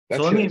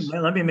 So That's his.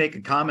 let me make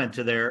a comment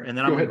to there, and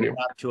then I'm Go going ahead, to go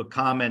Neil. back to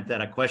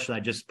a question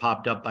that just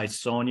popped up by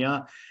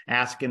Sonia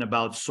asking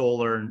about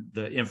solar and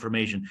the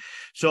information.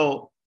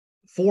 So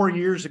 4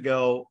 years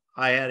ago,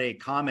 I had a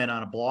comment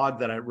on a blog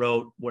that I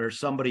wrote where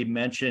somebody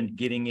mentioned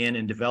getting in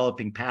and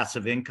developing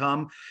passive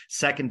income,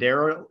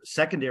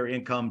 secondary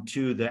income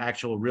to the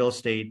actual real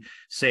estate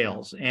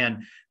sales.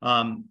 And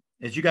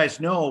as you guys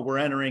know, we're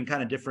entering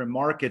kind of different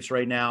markets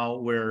right now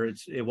where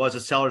it was a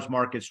seller's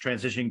market, it's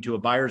transitioning to a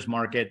buyer's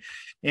market.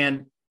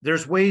 And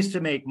there's ways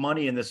to make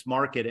money in this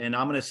market. And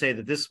I'm going to say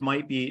that this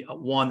might be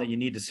one that you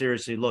need to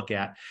seriously look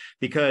at,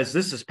 because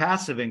this is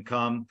passive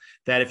income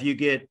that if you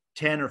get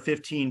 10 or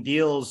 15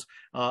 deals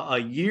a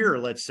year,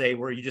 let's say,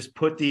 where you just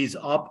put these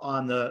up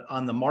on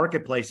the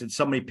marketplace and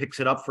somebody picks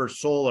it up for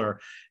solar,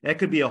 that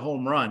could be a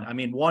home run. I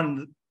mean,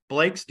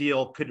 Blake's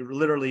deal could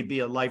literally be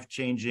a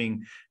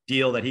life-changing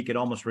deal that he could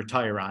almost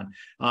retire on.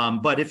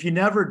 But if you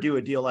never do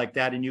a deal like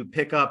that and you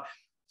pick up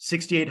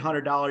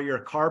 $6,800 a year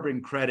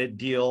carbon credit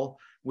deal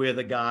with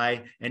a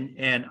guy,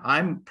 and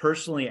I'm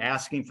personally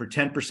asking for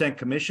 10%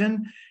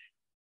 commission.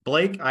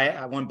 Blake,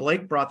 when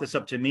Blake brought this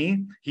up to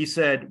me, he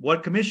said,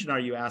 "What commission are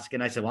you asking?"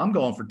 I said, "Well, I'm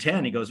going for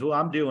 10." He goes, "Well,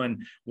 I'm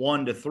doing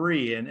 1 to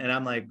 3." And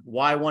I'm like,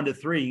 "Why 1 to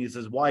 3?" He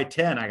says, "Why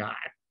 10?" I go,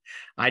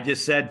 I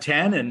just said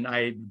 10, and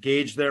I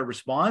gauged their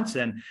response,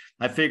 and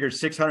I figured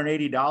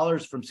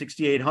 $680 from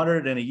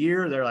 6,800 in a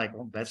year. They're like,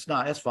 "Well, that's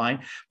fine.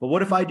 But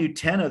what if I do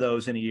 10 of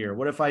those in a year?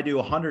 What if I do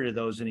 100 of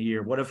those in a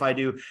year? What if I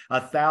do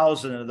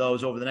 1,000 of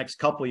those over the next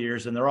couple of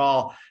years, and they're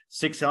all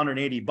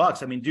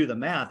 $680? I mean, do the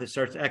math. It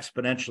starts to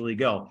exponentially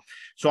go.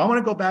 So I want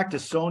to go back to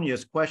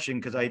Sonia's question,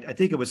 because I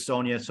think it was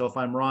Sonia. So if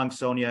I'm wrong,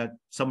 Sonia,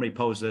 somebody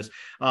posed this.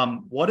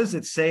 What does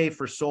it say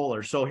for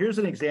solar? So here's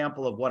an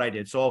example of what I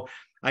did. So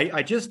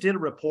I just did a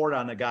report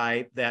on a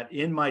guy that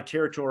in my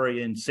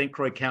territory in St.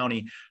 Croix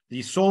County,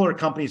 these solar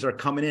companies are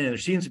coming in, and there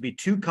seems to be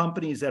 2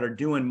 companies that are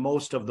doing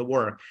most of the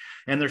work.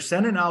 And they're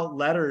sending out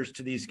letters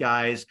to these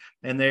guys,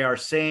 and they are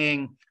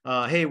saying,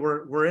 hey,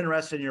 we're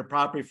interested in your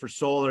property for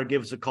solar,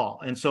 give us a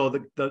call. And so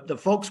the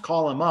folks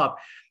call them up,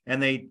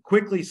 and they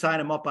quickly sign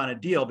them up on a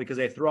deal because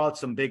they throw out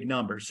some big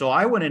numbers. So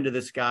I went into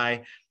this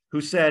guy who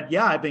said,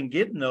 yeah, I've been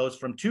getting those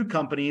from 2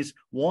 companies.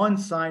 One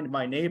signed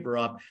my neighbor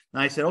up. And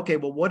I said, okay,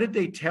 well, what did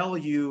they tell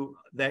you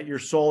that your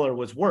solar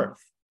was worth?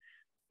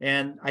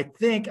 And I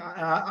think,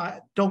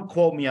 I don't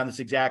quote me on this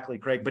exactly,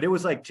 Craig, but it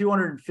was like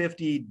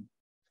 $250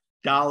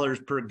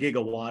 per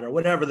gigawatt or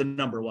whatever the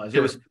number was.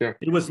 Sure,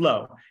 it was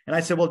low. And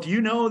I said, well, do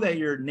you know that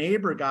your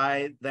neighbor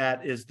guy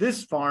that is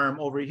this farm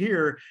over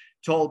here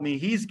told me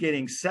he's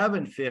getting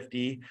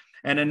 $750,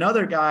 and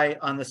another guy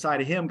on the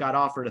side of him got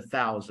offered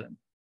 $1,000.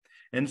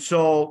 And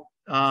so,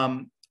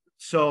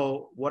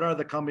 what are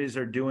the companies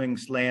that are doing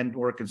land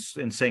work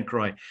in St.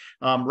 Croix?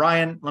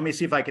 Ryan, let me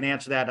see if I can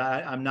answer that.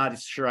 I'm not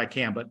sure I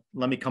can, but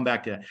let me come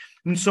back to that.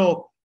 And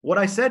so what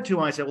I said to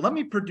him, I said, well, let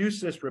me produce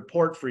this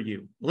report for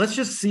you. Let's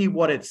just see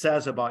what it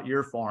says about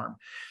your farm.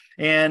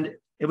 And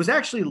it was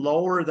actually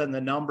lower than the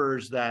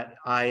numbers that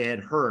I had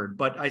heard.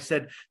 But I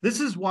said,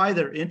 this is why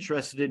they're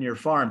interested in your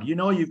farm. You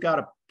know, you've got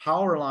a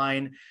power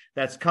line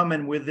that's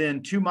coming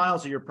within 2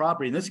 miles of your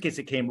property. In this case,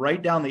 it came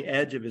right down the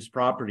edge of his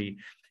property.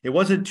 It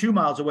wasn't 2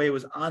 miles away. It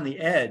was on the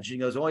edge. He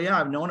goes, oh, yeah,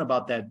 I've known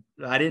about that.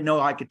 I didn't know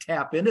I could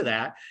tap into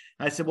that.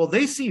 I said, well,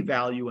 they see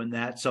value in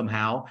that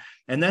somehow.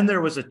 And then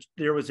there was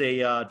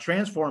a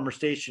transformer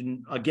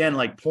station, again,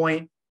 like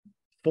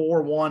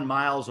 0.41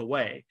 miles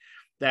away,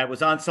 that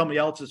was on somebody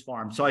else's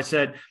farm. So I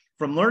said,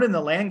 from learning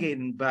the Landgate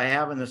and by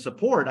having the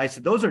support, I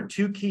said, those are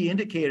 2 key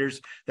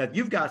indicators that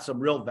you've got some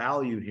real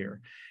value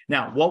here.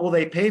 Now, what will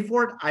they pay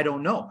for it? I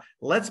don't know.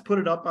 Let's put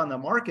it up on the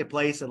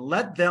marketplace and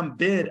let them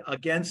bid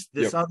against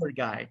this other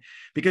guy,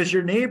 because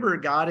your neighbor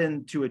got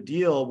into a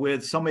deal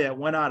with somebody that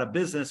went out of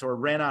business or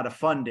ran out of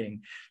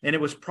funding. And it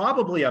was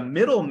probably a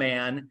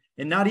middleman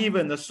and not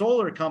even the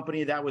solar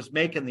company that was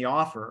making the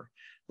offer.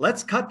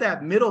 Let's cut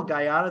that middle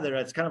guy out of there.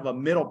 That's kind of a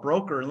middle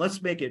broker. And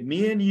let's make it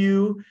me and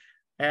you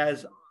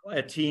as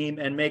a team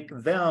and make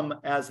them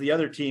as the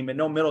other team and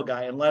no middle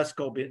guy. And let's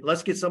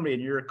get somebody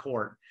in your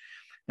court.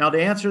 Now,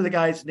 to answer the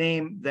guy's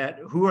name,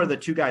 who are the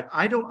 2 guys?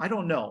 I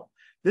don't know.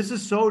 This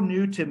is so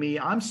new to me.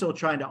 I'm still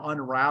trying to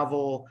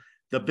unravel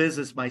the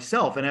business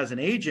myself. And as an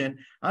agent,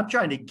 I'm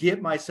trying to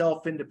get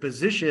myself into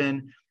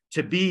position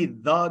to be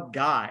the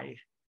guy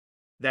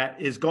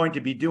that is going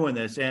to be doing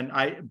this. And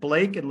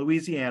Blake in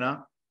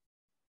Louisiana,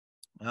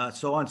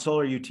 So on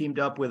Solar, you teamed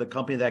up with a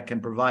company that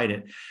can provide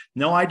it.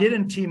 No, I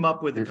didn't team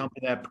up with a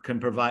company that can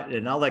provide it,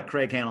 and I'll let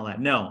Craig handle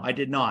that. No, I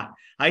did not.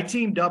 I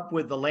teamed up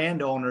with the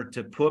landowner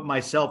to put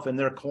myself in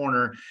their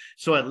corner,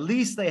 so at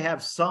least they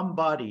have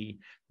somebody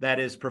that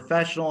is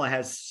professional,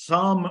 has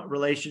some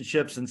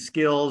relationships and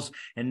skills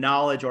and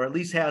knowledge, or at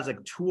least has a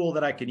tool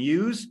that I can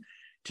use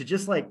to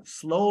just like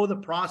slow the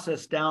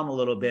process down a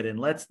little bit.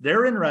 And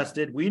they're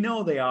interested. We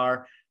know they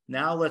are.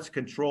 Now let's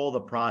control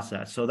the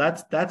process. So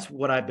that's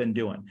what I've been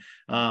doing.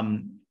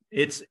 And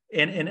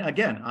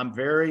again, I'm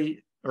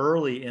very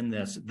early in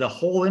this. The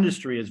whole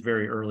industry is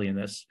very early in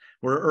this.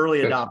 We're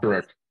early That's adopters.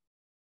 correct.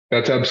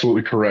 That's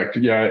absolutely correct.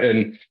 Yeah,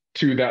 and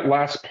to that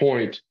last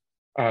point,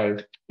 uh,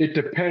 it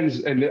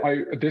depends, and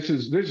this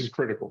is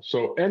critical.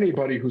 So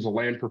anybody who's a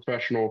land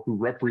professional who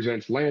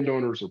represents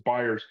landowners or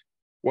buyers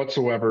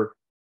whatsoever,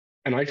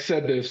 and I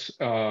said this,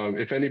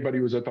 if anybody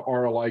was at the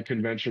RLI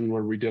convention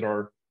where we did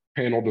our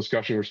panel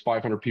discussion, there's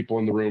 500 people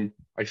in the room.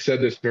 I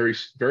said this very,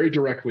 very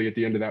directly at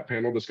the end of that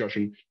panel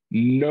discussion.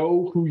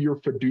 Know who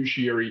your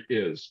fiduciary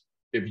is.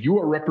 If you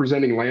are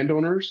representing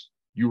landowners,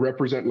 you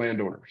represent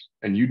landowners,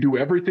 and you do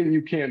everything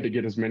you can to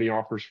get as many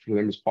offers for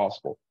them as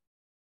possible.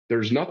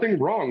 There's nothing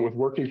wrong with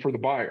working for the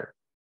buyer.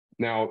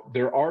 Now,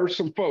 there are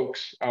some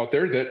folks out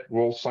there that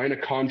will sign a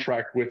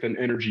contract with an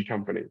energy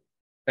company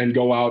and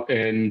go out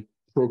and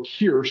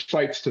procure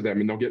sites to them,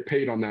 and they'll get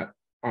paid on that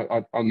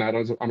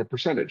on a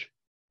percentage.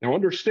 Now,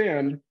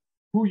 understand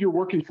who you're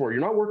working for.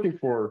 You're not working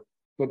for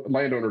the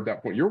landowner at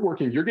that point.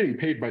 You're getting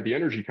paid by the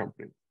energy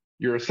company.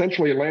 You're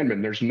essentially a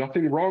landman. There's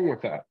nothing wrong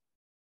with that,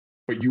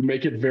 but you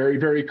make it very,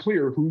 very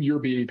clear who you're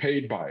being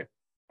paid by.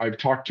 I've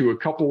talked to a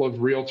couple of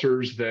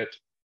realtors that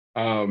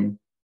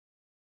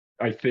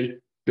I think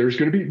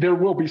there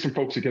will be some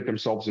folks that get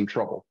themselves in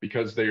trouble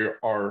because they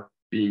are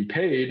being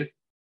paid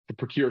to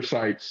procure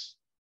sites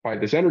by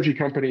this energy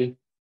company,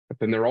 but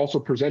then they're also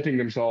presenting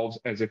themselves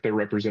as if they're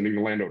representing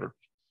the landowner.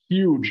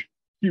 Huge,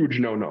 huge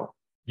no-no.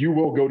 You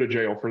will go to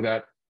jail for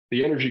that.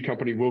 The energy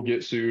company will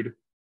get sued,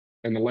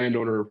 and the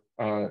landowner,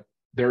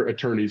 their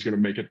attorney is going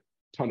to make a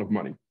ton of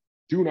money.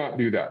 Do not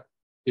do that.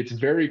 It's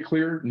very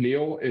clear.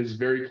 Neil is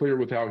very clear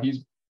with how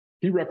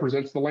he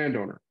represents the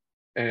landowner.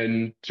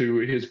 And to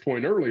his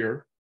point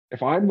earlier,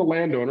 if I'm the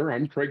landowner,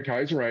 I'm Craig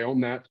Kaiser, I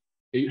own that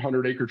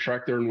 800-acre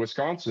tract there in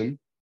Wisconsin.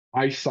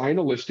 I sign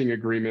a listing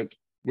agreement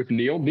with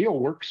Neil. Neil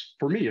works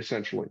for me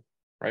essentially,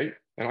 right?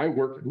 And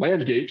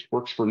Landgate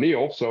works for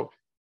Neil. So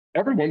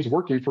everyone's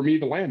working for me,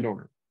 the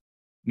landowner.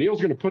 Neil's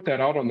going to put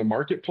that out on the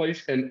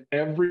marketplace, and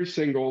every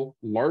single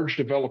large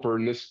developer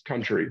in this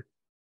country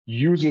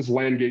uses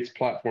Landgate's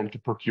platform to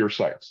procure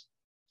sites.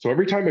 So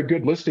every time a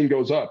good listing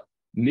goes up,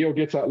 Neil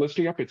gets that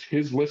listing up, it's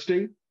his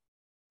listing.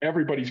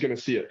 Everybody's going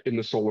to see it in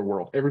the solar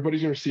world.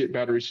 Everybody's going to see it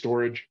battery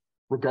storage,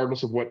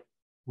 regardless of what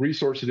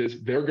resource it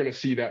is. They're going to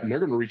see that, and they're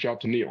going to reach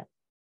out to Neil.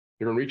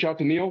 They're going to reach out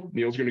to Neil.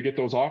 Neil's going to get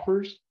those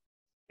offers.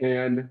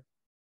 And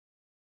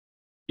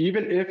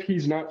even if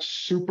he's not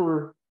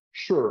super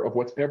sure of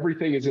what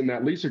everything is in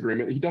that lease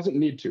agreement, he doesn't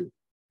need to.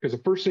 Because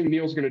the first thing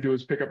Neil's going to do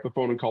is pick up the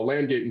phone and call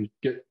Landgate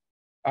and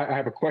I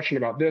have a question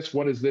about this.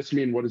 What does this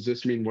mean? What does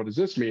this mean? What does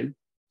this mean?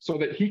 So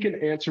that he can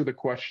answer the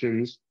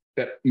questions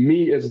that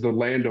me as the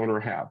landowner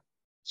have.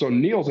 So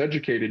Neil's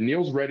educated.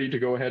 Neil's ready to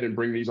go ahead and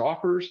bring these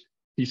offers.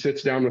 He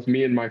sits down with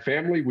me and my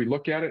family. We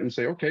look at it and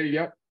say, okay,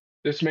 yep,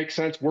 this makes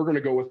sense. We're going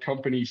to go with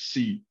company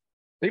C.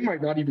 They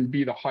might not even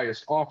be the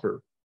highest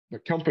offer,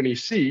 but company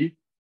C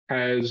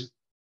has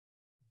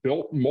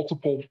built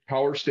multiple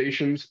power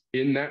stations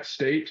in that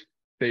state.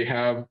 They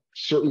have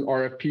certain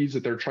RFPs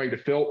that they're trying to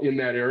fill in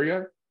that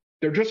area.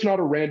 They're just not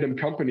a random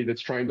company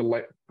that's trying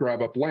to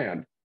grab up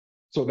land.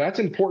 So that's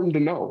important to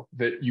know,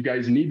 that you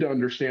guys need to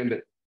understand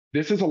that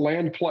this is a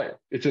land play.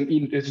 It's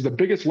the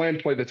biggest land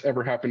play that's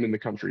ever happened in the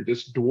country.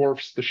 This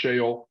dwarfs the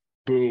shale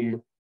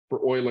boom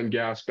for oil and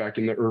gas back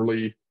in the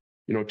early,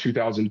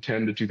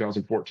 2010 to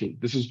 2014.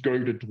 This is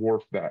going to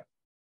dwarf that,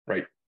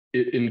 right?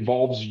 It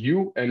involves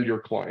you and your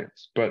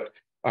clients. But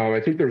I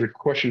think there's a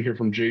question here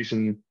from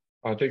Jason.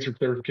 Thanks for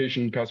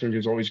clarification. Pastoring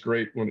is always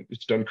great when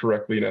it's done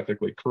correctly and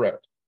ethically.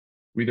 Correct.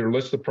 We either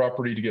list the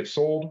property to get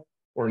sold,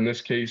 or in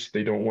this case,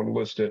 they don't want to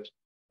list it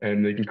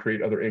and they can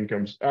create other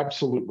incomes.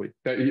 Absolutely.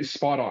 That is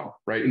spot on,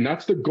 right? And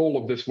that's the goal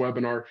of this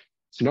webinar.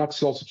 It's not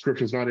sell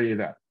subscriptions, not any of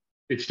that.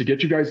 It's to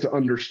get you guys to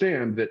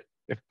understand that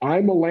if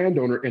I'm a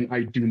landowner and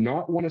I do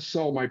not want to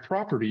sell my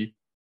property,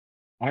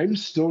 I'm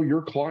still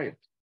your client.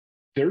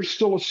 There's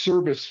still a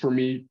service for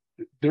me.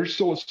 There's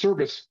still a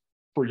service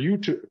for you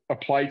to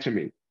apply to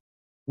me,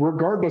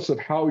 regardless of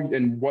how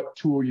and what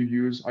tool you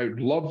use. I would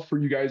love for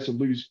you guys to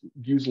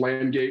use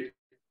Landgate,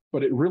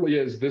 but it really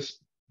is this,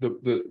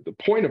 the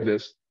point of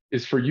this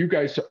is for you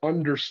guys to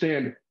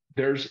understand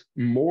there's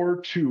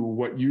more to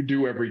what you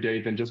do every day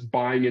than just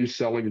buying and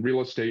selling real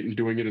estate and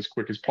doing it as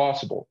quick as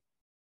possible.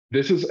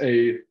 This is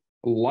a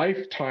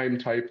lifetime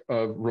type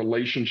of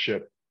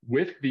relationship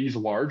with these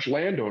large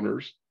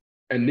landowners.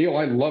 And Neil,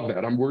 I love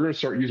that. We're going to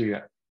start using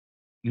that.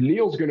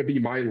 Neil's going to be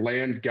my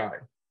land guy,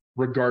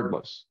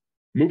 regardless.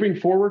 Moving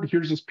forward,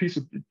 here's this piece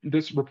of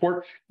this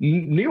report.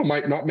 Neil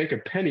might not make a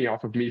penny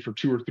off of me for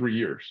 2 or 3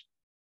 years,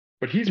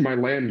 but he's my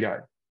land guy.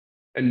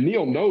 And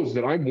Neil knows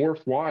that I'm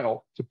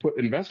worthwhile to put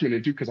investment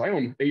into because I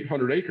own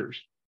 800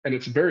 acres and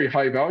it's very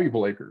high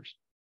valuable acres.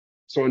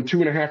 So in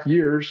 2.5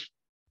 years,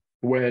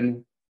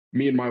 when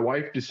me and my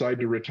wife decide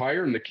to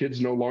retire and the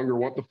kids no longer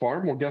want the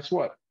farm, well, guess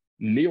what?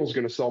 Neil's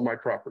going to sell my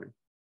property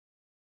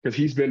because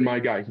he's been my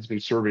guy. He's been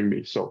serving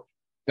me. So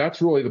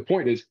that's really the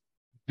point, is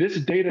this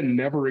data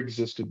never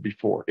existed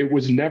before. It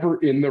was never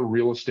in the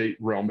real estate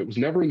realm. It was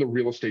never in the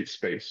real estate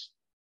space.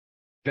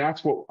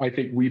 That's what I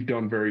think we've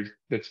done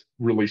that's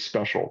really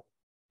special,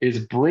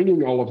 is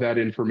bringing all of that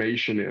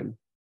information in,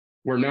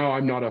 where now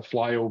I'm not a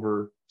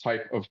flyover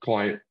type of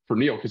client for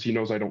Neil because he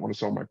knows I don't want to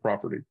sell my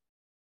property.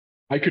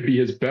 I could be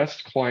his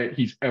best client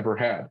he's ever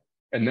had.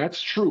 And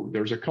that's true.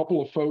 There's a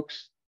couple of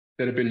folks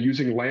that have been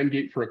using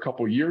Landgate for a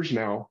couple of years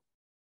now.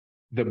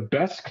 The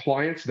best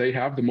clients they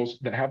have,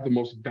 that have the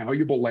most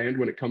valuable land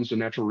when it comes to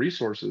natural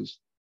resources,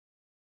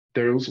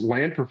 those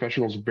land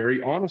professionals are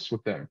very honest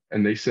with them.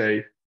 And they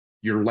say,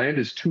 your land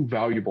is too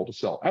valuable to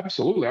sell.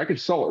 Absolutely, I can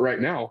sell it right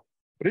now,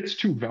 but it's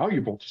too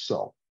valuable to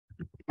sell.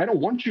 I don't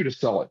want you to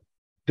sell it.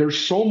 There's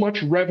so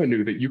much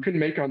revenue that you can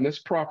make on this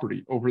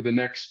property over the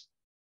next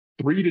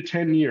 3 to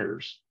 10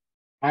 years.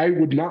 I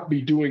would not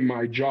be doing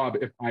my job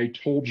if I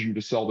told you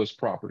to sell this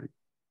property.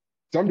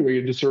 So I'm doing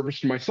a disservice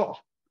to myself.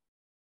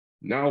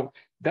 Now,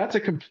 that's a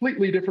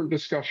completely different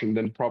discussion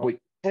than probably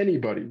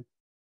anybody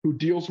who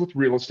deals with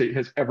real estate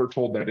has ever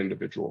told that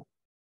individual.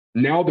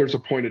 Now there's a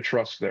point of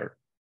trust there.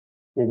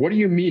 Well, what do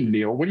you mean,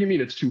 Neil? What do you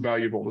mean it's too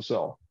valuable to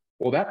sell?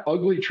 Well, that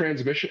ugly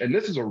transmission, and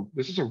this is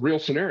a real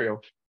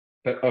scenario,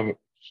 that a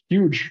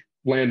huge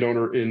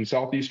landowner in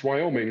Southeast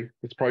Wyoming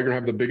that's probably going to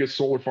have the biggest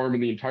solar farm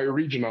in the entire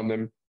region on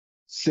them,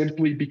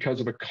 simply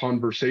because of a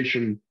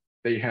conversation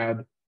they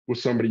had with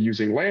somebody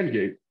using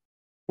Landgate.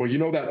 Well, you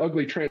know that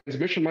ugly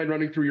transmission line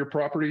running through your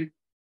property?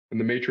 And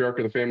the matriarch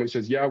of the family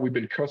says, yeah, we've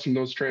been cussing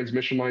those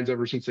transmission lines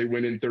ever since they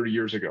went in 30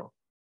 years ago.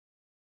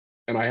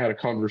 And I had a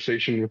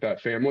conversation with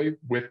that family,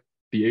 with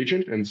the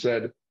agent, and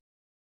said,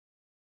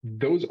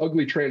 those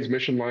ugly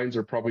transmission lines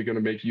are probably going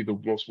to make you the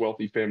most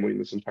wealthy family in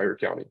this entire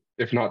county,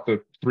 if not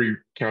the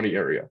 3-county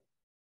area.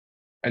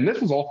 And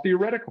this is all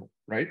theoretical,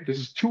 right? This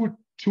is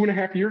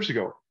 2.5 years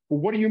ago. Well,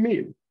 what do you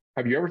mean?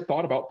 Have you ever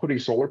thought about putting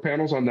solar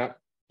panels on that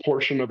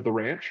portion of the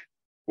ranch?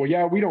 Well,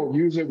 yeah, we don't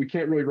use it. We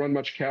can't really run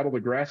much cattle. The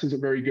grass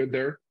isn't very good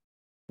there.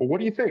 Well, what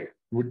do you think?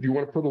 Do you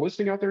want to put a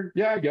listing out there?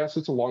 Yeah, I guess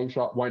it's a long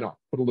shot. Why not?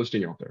 Put a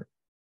listing out there.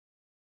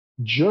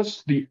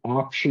 Just the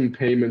option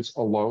payments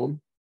alone,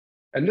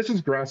 and this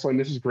is grassland,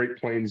 this is Great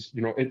Plains,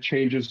 it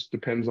changes,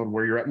 depends on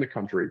where you're at in the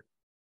country,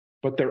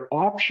 but their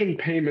option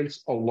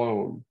payments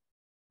alone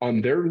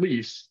on their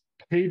lease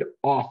paid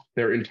off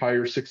their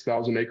entire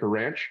 6,000-acre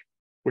ranch,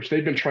 which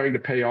they've been trying to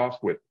pay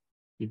off with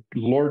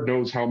Lord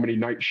knows how many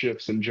night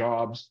shifts and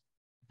jobs.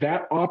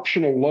 That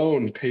option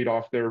alone paid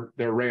off their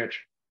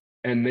ranch.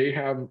 And they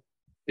have,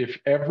 if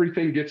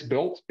everything gets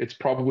built, it's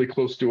probably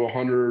close to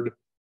 $100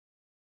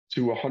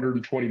 to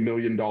 $120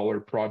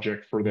 million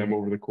project for them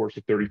over the course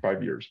of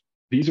 35 years.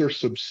 These are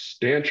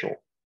substantial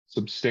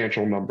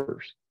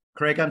numbers.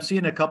 Craig, I'm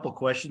seeing a couple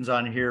questions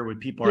on here with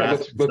people are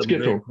asking let's some get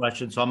to them.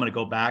 questions, so I'm going to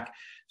go back.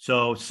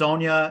 So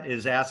Sonia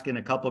is asking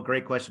a couple of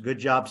great questions. Good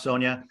job,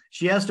 Sonia.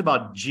 She asked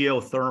about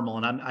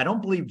geothermal, and I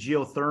don't believe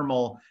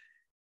geothermal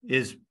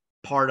is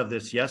part of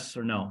this. Yes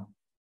or no?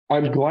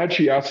 I'm glad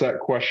she asked that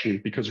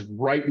question, because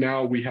right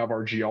now we have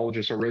our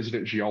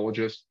resident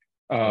geologist.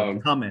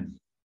 Coming.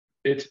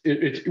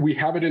 We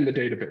have it in the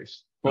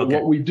database, but Okay.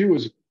 What we do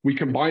is we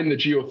combine the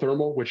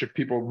geothermal, which, if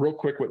people real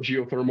quick, what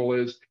geothermal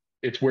is,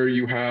 it's where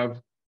you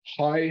have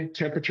high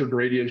temperature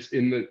gradients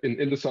in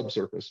the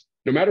subsurface.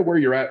 No matter where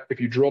you're at, if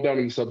you drill down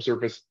in the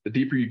subsurface, the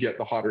deeper you get,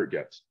 the hotter it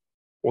gets.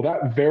 Well,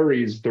 that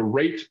varies. The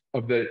rate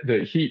of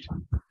the heat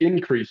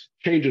increase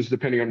changes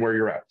depending on where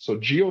you're at. So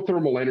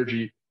geothermal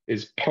energy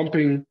is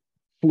pumping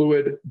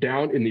fluid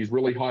down in these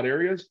really hot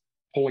areas,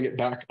 pulling it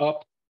back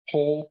up,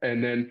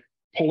 and then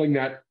pulling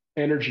that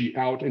energy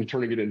out and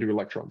turning it into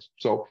electrons.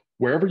 So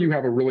wherever you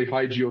have a really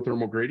high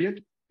geothermal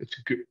gradient, it's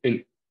good,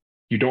 and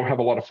you don't have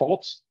a lot of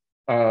faults,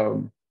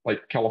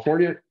 like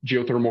California,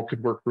 geothermal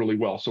could work really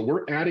well. So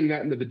we're adding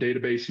that into the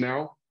database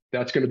now.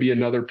 That's going to be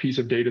another piece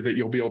of data that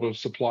you'll be able to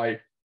supply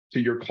to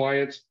your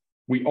clients.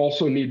 We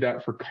also need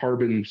that for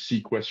carbon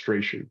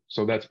sequestration.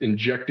 So that's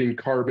injecting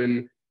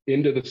carbon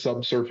into the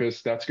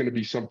subsurface. That's going to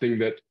be something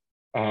that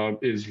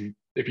is,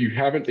 if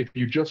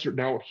you just are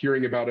now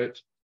hearing about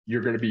it,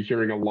 you're going to be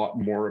hearing a lot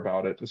more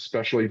about it,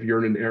 especially if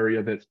you're in an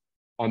area that's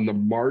on the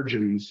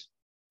margins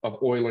of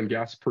oil and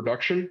gas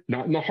production,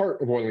 not in the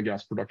heart of oil and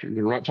gas production.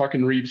 We're not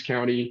talking Reeves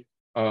County,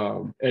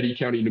 Eddy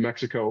County, New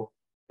Mexico.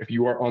 If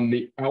you are on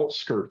the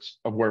outskirts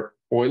of where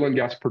oil and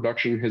gas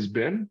production has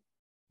been,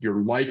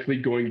 you're likely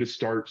going to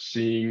start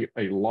seeing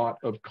a lot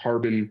of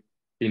carbon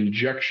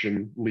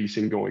injection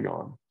leasing going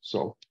on.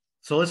 So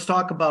let's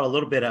talk about a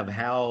little bit of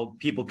how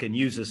people can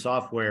use the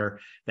software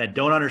that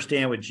don't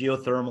understand what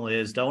geothermal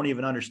is, don't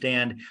even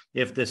understand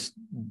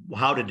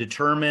how to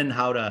determine,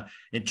 how to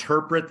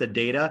interpret the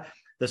data.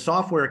 The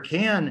software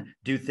can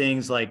do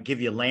things like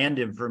give you land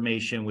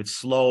information with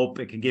slope.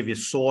 It can give you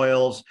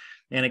soils.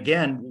 And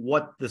again,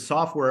 what the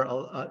software,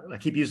 I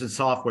keep using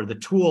software, the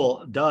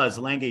tool does,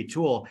 the Landgate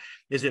tool,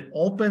 is it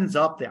opens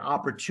up the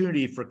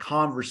opportunity for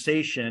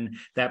conversation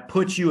that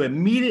puts you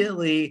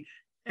immediately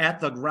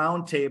at the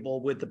round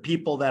table with the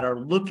people that are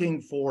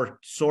looking for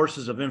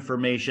sources of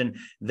information.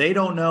 They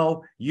don't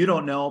know, you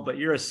don't know, but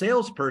you're a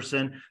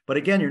salesperson. But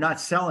again, you're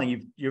not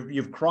selling.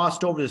 You've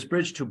crossed over this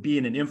bridge to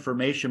being an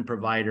information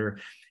provider.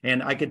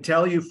 And I can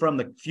tell you from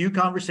the few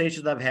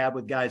conversations I've had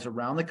with guys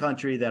around the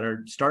country that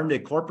are starting to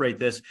incorporate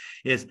this,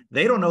 is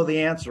they don't know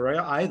the answer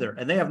either,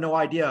 and they have no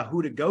idea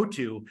who to go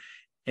to.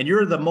 And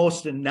you're the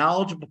most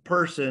knowledgeable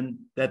person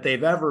that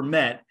they've ever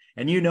met,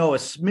 and you know a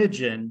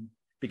smidgen,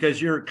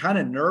 because you're kind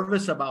of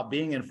nervous about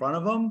being in front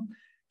of them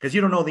because you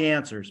don't know the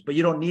answers, but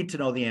you don't need to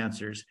know the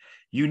answers.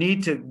 You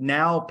need to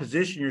now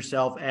position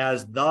yourself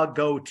as the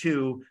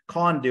go-to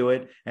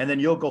conduit, and then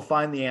you'll go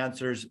find the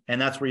answers.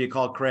 And that's where you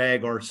call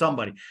Craig or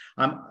somebody.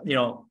 I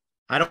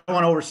don't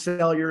want to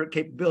oversell your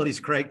capabilities,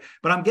 Craig,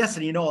 but I'm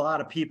guessing you know a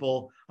lot of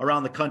people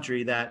around the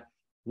country that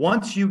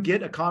once you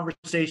get a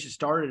conversation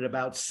started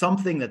about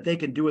something that they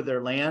can do with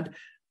their land,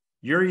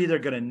 you're either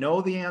going to know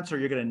the answer, or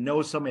you're going to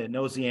know somebody that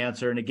knows the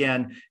answer. And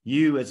again,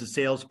 you as a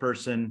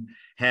salesperson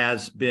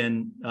has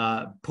been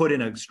put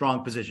in a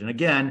strong position.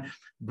 Again,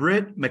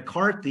 Britt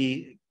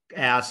McCarthy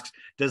asks,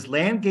 does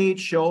Landgate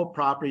show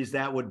properties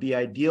that would be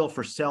ideal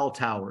for cell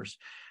towers?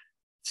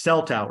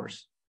 Cell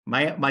towers.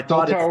 My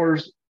thought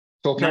is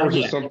cell towers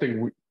is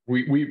something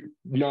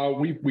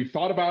we've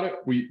thought about it.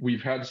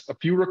 We've had a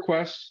few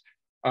requests.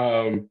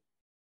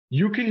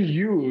 You can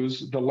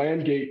use the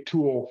Landgate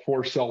tool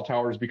for cell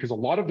towers because a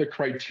lot of the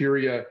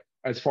criteria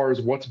as far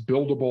as what's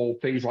buildable,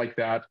 things like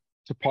that,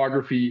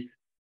 topography,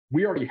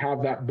 we already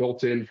have that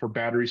built in for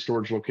battery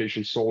storage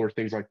locations, solar,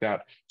 things like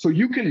that. So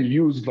you can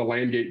use the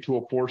Landgate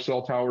tool for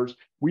cell towers.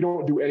 We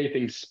don't do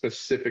anything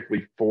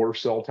specifically for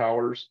cell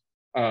towers.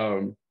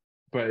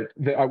 But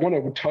I want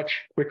to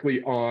touch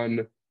quickly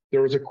on,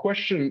 there was a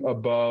question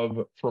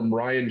above from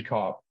Ryan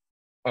Kopp.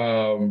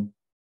 The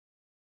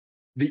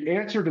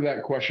answer to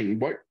that question,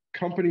 what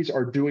companies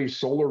are doing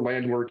solar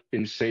land work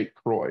in St.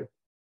 Croix?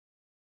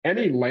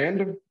 Any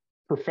land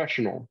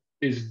professional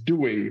is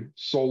doing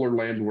solar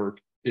land work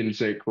in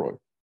St. Croix.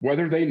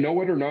 Whether they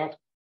know it or not,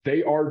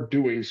 they are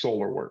doing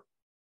solar work,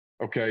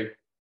 okay?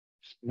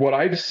 What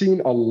I've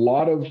seen a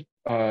lot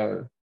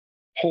of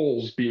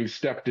holes being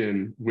stepped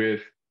in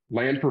with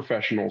land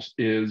professionals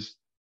is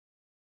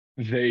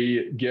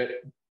they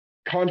get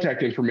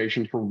contact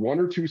information for one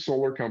or two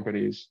solar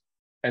companies,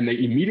 and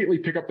they immediately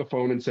pick up the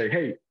phone and say,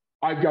 hey,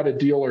 I've got a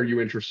deal. Are you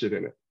interested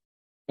in it?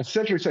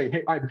 Essentially saying,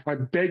 hey,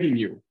 I'm begging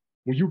you.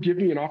 Will you give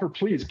me an offer?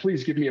 Please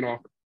give me an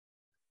offer.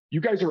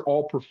 You guys are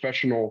all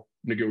professional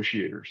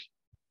negotiators.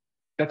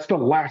 That's the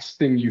last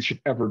thing you should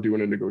ever do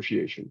in a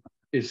negotiation,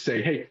 is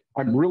say, hey,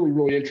 I'm really,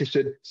 really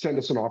interested. Send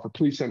us an offer.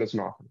 Please send us an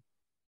offer.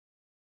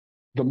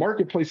 The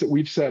marketplace that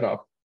we've set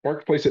up,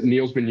 marketplace that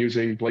Neil's been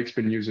using, Blake's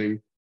been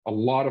using, a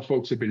lot of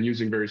folks have been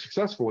using very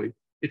successfully,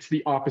 it's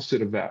the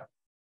opposite of that.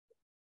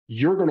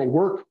 You're going to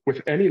work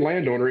with any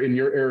landowner in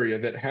your area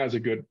that has a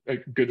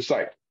good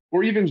site,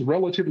 or even is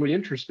relatively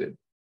interested.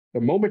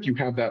 The moment you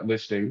have that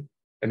listing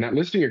and that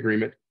listing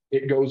agreement,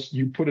 it goes,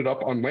 you put it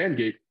up on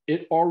Landgate,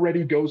 it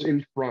already goes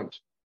in front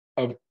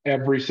of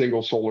every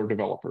single solar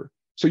developer.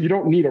 So you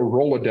don't need a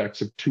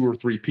Rolodex of 2 or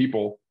 3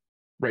 people,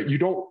 right?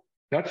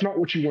 That's not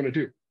what you want to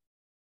do.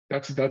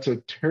 That's a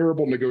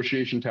terrible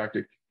negotiation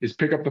tactic, is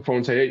pick up the phone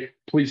and say, hey,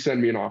 please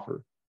send me an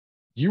offer.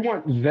 You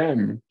want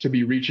them to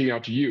be reaching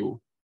out to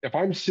you. If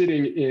I'm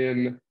sitting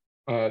in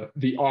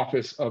the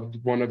office of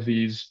one of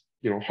these,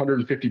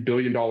 $150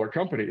 billion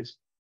companies,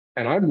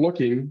 and I'm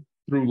looking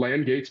through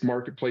Landgate's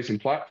marketplace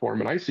and platform,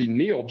 and I see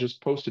Neil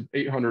just posted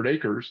 800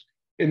 acres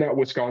in that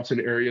Wisconsin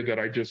area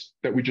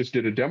that we just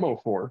did a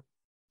demo for.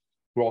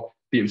 Well,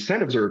 the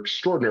incentives are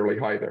extraordinarily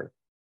high there.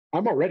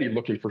 I'm already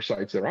looking for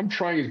sites there. I'm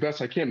trying as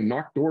best I can to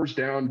knock doors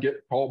down,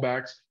 get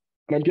callbacks,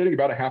 and I'm getting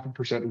about a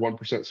 0.5% to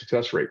 1%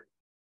 success rate.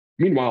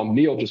 Meanwhile,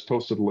 Neil just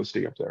posted a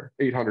listing up there,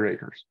 800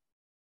 acres.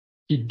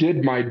 He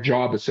did my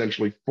job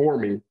essentially for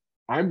me.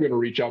 I'm going to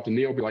reach out to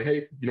Neil, be like,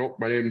 hey,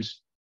 my name's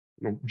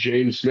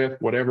Jane Smith,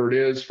 whatever it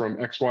is, from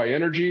XY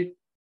Energy.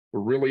 We're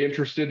really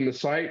interested in the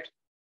site.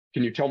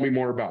 Can you tell me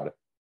more about it?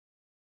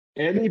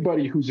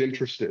 Anybody who's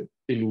interested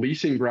in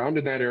leasing ground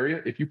in that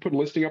area, if you put a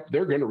listing up,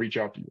 they're going to reach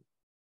out to you.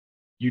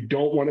 You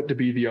don't want it to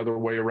be the other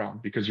way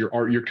around, because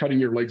you're cutting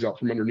your legs out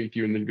from underneath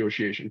you in the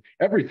negotiation.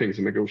 Everything's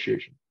a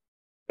negotiation,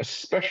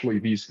 especially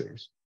these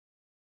things.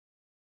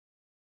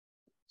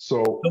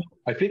 So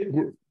I think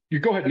you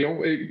go ahead,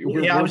 Neil.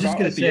 I was just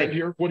going to say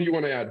here. What do you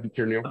want to add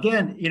here, Neil?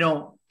 Again,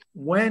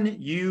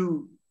 when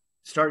you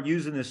start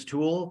using this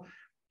tool,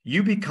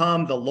 you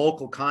become the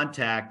local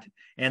contact,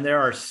 and there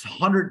are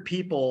 100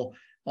 people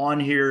on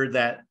here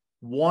that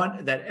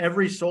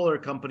every solar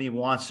company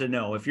wants to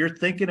know. If you're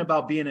thinking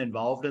about being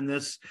involved in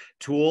this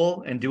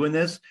tool and doing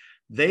this,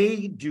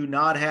 they do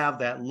not have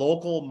that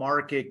local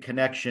market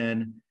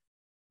connection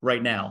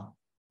right now.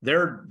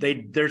 They're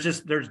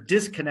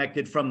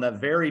disconnected from the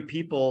very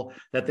people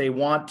that they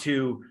want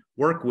to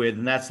work with,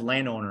 and that's the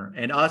landowner.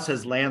 And us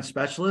as land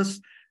specialists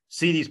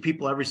see these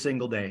people every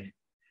single day.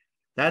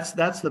 That's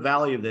the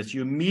value of this.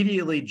 You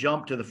immediately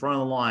jump to the front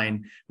of the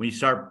line when you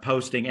start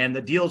posting, and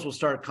the deals will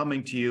start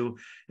coming to you,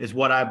 is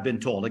what I've been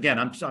told. Again,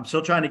 I'm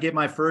still trying to get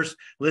my first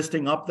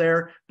listing up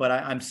there, but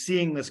I'm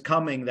seeing this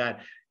coming,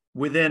 that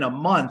within a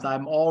month,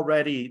 I'm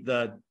already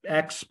the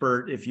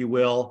expert, if you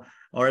will,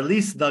 or at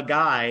least the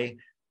guy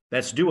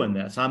that's doing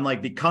this. I'm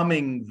like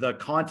becoming the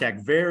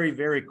contact very,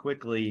 very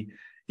quickly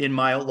in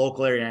my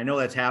local area. And I know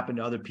that's happened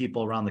to other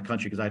people around the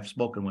country because I've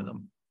spoken with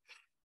them.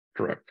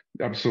 Correct.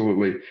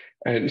 Absolutely.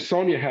 And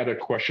Sonia had a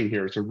question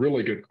here. It's a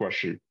really good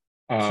question.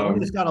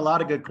 Sonia's got a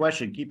lot of good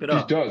questions. Keep it She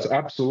up. does.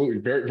 Absolutely.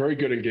 Very, very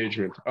good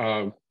engagement.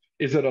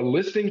 Is it a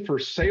listing for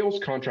sales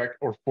contract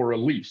or for a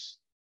lease?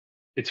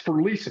 It's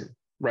for leasing,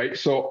 right?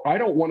 So I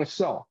don't want to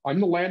sell. I'm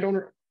the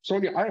landowner.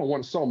 Sonia, I don't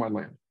want to sell my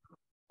land.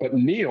 But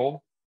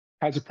Neil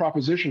has a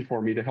proposition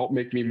for me to help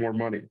make me more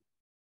money.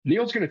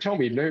 Neil's going to tell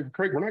me, no,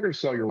 Craig, we're not going to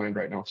sell your land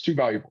right now. It's too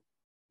valuable.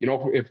 You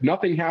know, if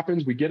nothing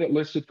happens, we get it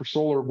listed for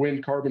solar,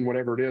 wind, carbon,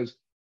 whatever it is,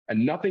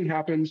 and nothing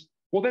happens,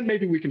 well, then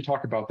maybe we can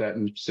talk about that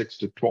in 6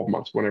 to 12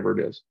 months, whenever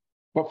it is.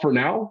 But for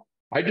now,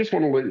 I just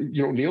want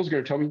to, Neil's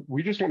going to tell me,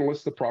 we just want to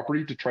list the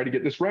property to try to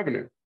get this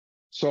revenue.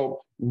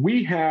 So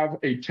we have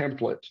a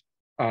template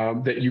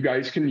that you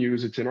guys can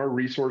use. It's in our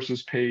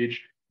resources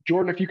page.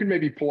 Jordan, if you can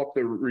maybe pull up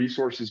the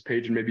resources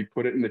page and maybe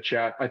put it in the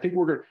chat. I think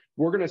we're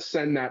going to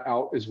send that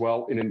out as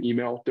well in an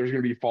email. There's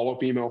going to be a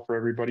follow-up email for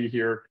everybody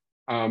here.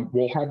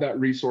 We'll have that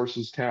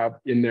resources tab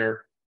in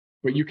there,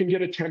 but you can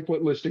get a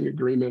template listing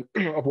agreement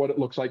of what it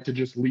looks like to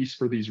just lease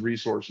for these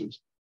resources.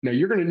 Now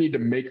you're going to need to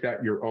make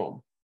that your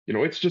own.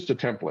 It's just a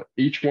template.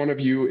 Each one of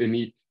you in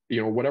each,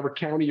 whatever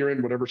county you're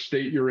in, whatever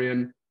state you're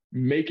in,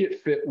 make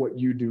it fit what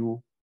you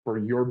do for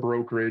your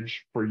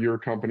brokerage, for your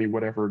company,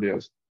 whatever it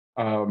is.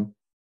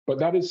 But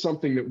that is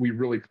something that we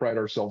really pride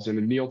ourselves in.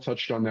 And Neil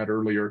touched on that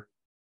earlier.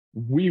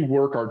 We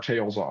work our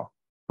tails off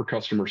for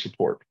customer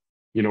support.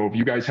 If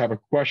you guys have a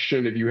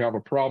question, if you have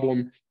a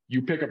problem,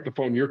 you pick up the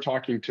phone, you're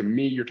talking to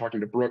me, you're talking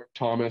to Brooke,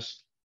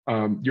 Thomas,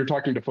 you're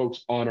talking to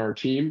folks on our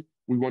team.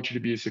 We want you to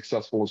be as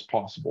successful as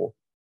possible.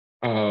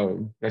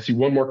 I see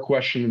one more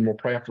question, and we'll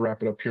probably have to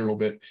wrap it up here in a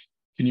little bit.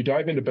 Can you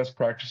dive into best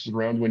practices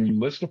around when you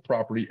list a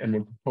property and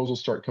when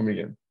proposals start coming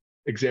in?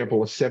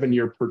 Example, a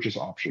 7-year purchase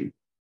option.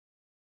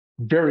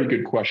 Very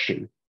good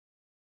question.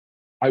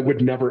 I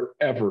would never,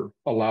 ever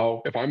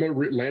allow, if I'm a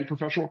land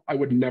professional, I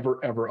would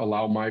never, ever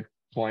allow my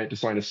client to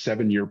sign a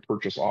 7-year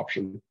purchase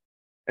option.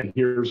 And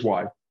here's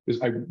why.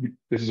 This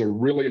is a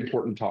really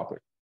important topic.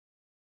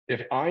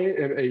 If I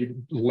am a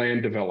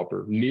land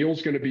developer,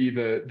 Neil's going to be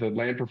the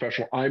land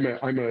professional. I'm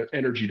an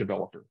energy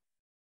developer.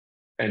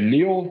 And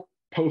Neil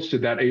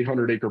posted that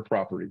 800-acre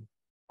property.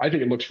 I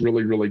think it looks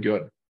really, really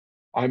good.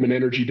 I'm an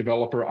energy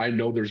developer. I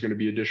know there's going to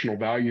be additional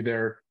value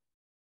there,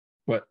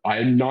 but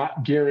I'm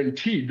not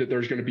guaranteed that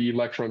there's going to be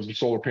electrons and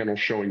solar panels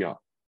showing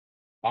up.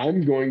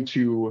 I'm going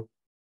to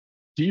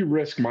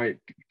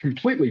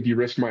completely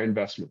de-risk my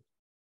investment.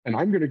 And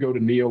I'm going to go to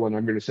Neil and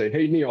I'm going to say,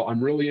 hey, Neil,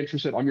 I'm really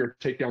interested. I'm going to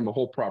take down the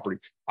whole property.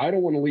 I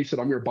don't want to lease it.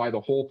 I'm going to buy the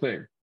whole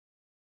thing.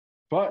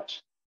 But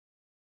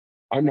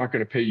I'm not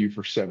going to pay you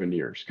for 7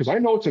 years because I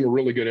know it's in a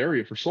really good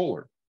area for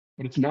solar,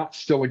 but it's not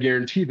still a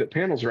guarantee that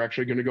panels are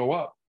actually going to go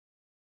up.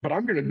 But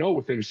I'm going to know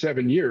within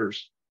 7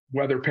 years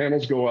whether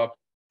panels go up.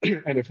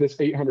 And if this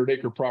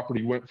 800-acre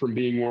property went from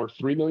being worth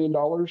 $3 million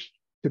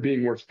to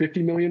being worth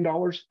 $50 million,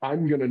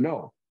 I'm going to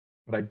know.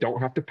 But I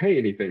don't have to pay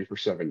anything for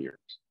 7 years.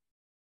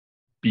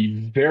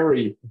 Be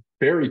very,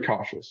 very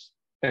cautious.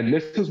 And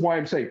this is why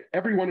I'm saying,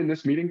 everyone in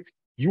this meeting,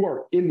 you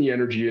are in the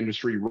energy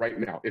industry right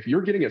now. If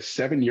you're getting a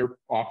 7-year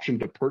option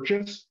to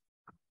purchase,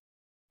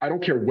 I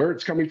don't care where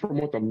it's coming from,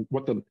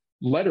 what the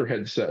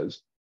letterhead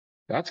says.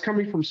 That's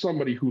coming from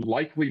somebody who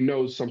likely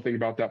knows something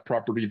about that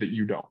property that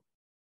you don't.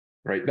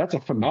 Right? That's a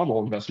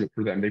phenomenal investment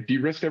for them. They've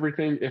de-risked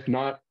everything. If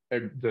not,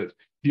 the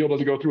deal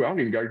doesn't go through. I don't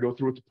even got to go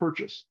through with the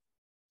purchase.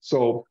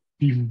 So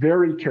be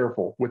very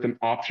careful with an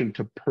option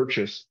to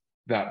purchase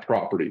that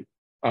property.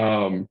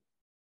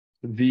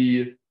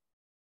 The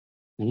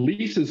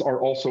leases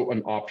are also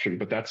an option,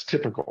 but that's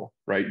typical,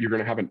 right? You're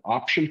going to have an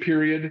option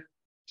period,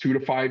 2 to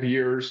 5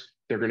 years.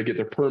 They're going to get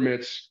their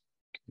permits,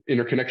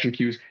 interconnection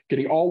queues,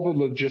 getting all the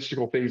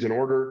logistical things in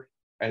order.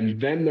 And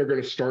then they're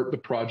going to start the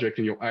project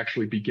and you'll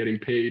actually be getting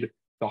paid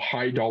the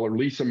high dollar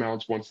lease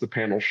amounts once the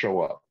panels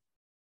show up.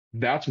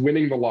 That's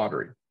winning the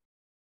lottery.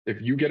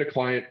 If you get a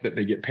client that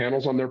they get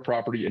panels on their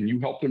property and you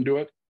help them do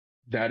it,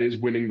 that is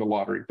winning the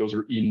lottery. Those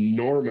are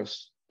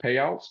enormous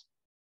payouts.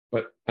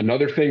 But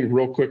another thing,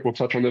 real quick, we'll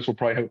touch on this. We'll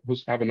probably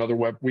have another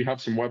we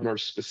have some webinars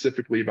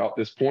specifically about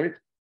this point.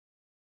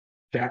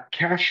 That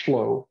cash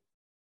flow,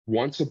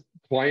 once a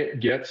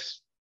client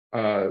gets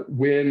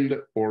wind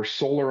or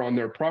solar on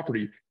their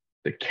property,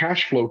 the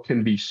cash flow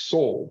can be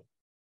sold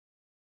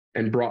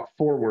and brought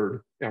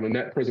forward on a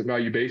net present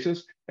value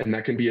basis, and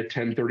that can be a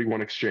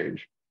 1031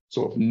 exchange.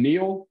 So if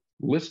Neil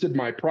listed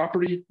my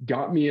property,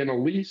 got me in a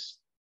lease,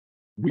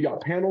 we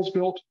got panels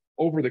built,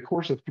 over the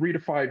course of 3 to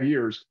 5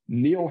 years,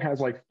 Neil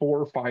has like 4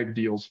 or 5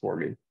 deals for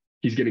me.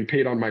 He's getting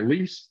paid on my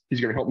lease.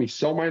 He's going to help me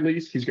sell my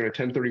lease. He's going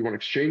to 1031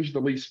 exchange the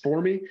lease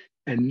for me.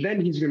 and then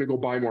he's going to go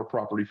buy more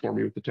property for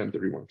me with the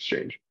 1031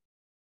 exchange,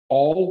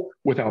 all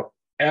without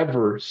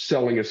ever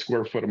selling a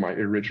square foot of my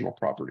original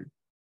property.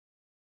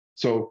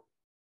 So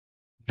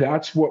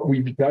that's what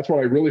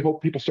I really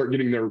hope people start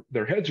getting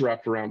their heads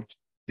wrapped around.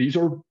 These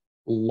are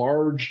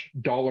large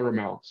dollar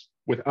amounts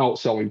without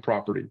selling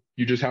property.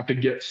 You just have to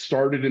get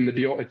started in the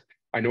deal.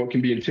 I know it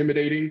can be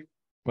intimidating,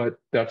 but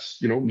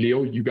that's,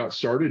 Neil, you got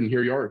started and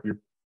here you are.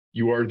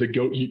 You are the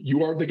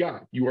guy.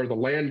 You are the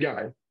land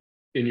guy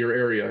in your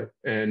area,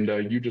 and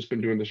you've just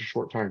been doing this a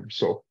short time.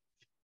 So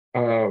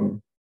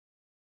I'll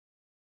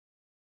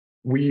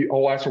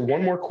ask her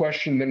one more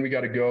question, then we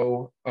got to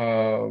go.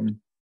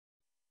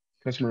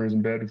 Customer is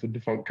in bed with a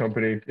defunct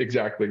company.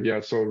 Exactly. Yeah.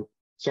 So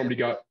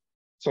somebody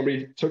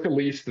took a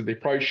lease that they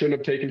probably shouldn't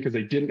have taken because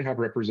they didn't have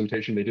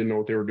representation. They didn't know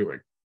what they were doing.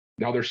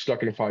 Now they're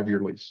stuck in a 5-year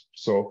lease.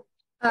 So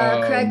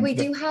Craig, we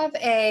do have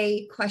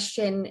a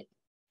question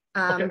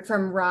okay.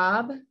 from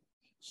Rob.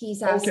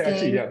 He's asking. Okay, I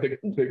see. Yeah,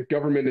 the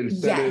government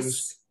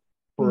incentives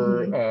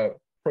for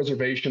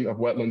preservation of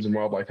wetlands and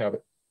wildlife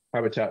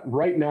habitat.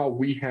 Right now,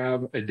 we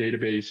have a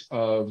database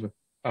of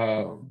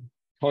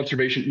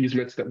conservation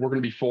easements that we're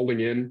going to be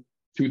folding in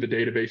to the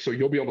database. So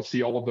you'll be able to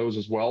see all of those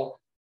as well.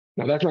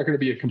 Now, that's not going to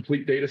be a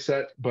complete data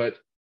set, but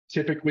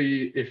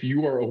typically, if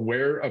you are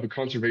aware of a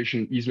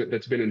conservation easement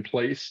that's been in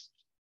place,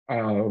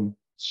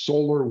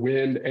 solar,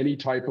 wind, any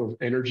type of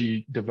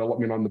energy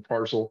development on the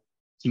parcel,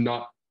 it's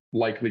not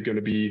likely going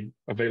to be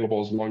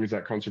available as long as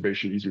that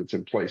conservation easement's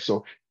in place.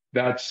 So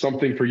that's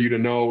something for you to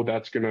know.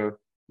 That's going to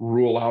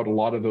rule out a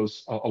lot of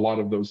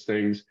those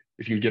things.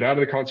 If you can get out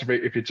of the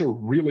conservation, if it's a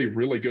really,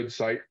 really good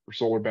site for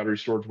solar battery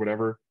storage,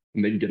 whatever,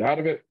 and they can get out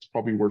of it, it's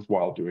probably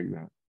worthwhile doing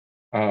that.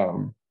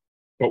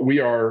 But we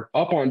are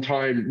up on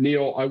time.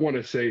 Neil, I want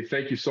to say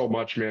thank you so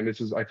much, man.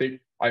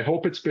 I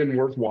hope it's been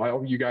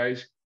worthwhile, you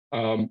guys.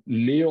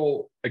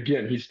 Neil,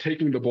 again, he's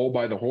taking the bull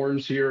by the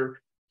horns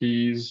here.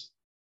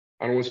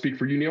 I don't want to speak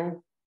for you,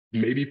 Neil.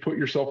 Maybe put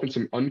yourself in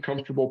some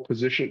uncomfortable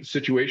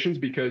situations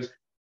because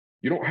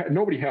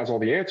nobody has all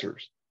the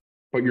answers,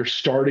 but you're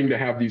starting to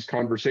have these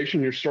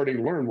conversations. You're starting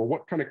to learn, well,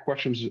 what kind of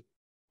questions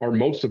are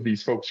most of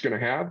these folks going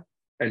to have?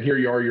 And here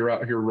you are, you're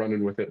out here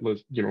running with it.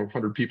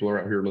 100 people are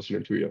out here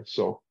listening to you.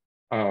 So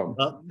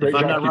well, if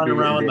I'm not running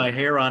around with my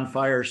hair on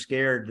fire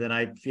scared, then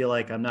I feel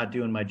like I'm not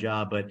doing my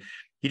job. But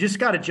you just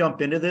got to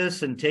jump into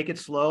this and take it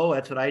slow.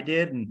 That's what I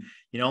did. And,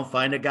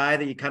 find a guy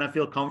that you kind of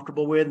feel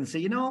comfortable with and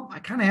say, I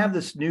kind of have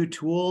this new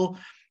tool.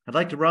 I'd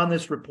like to run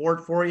this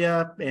report for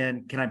you.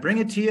 And can I bring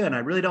it to you? And I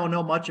really don't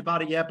know much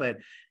about it yet, but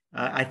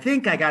I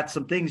think I got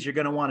some things you're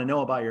going to want to know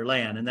about your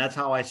land. And that's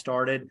how I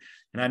started.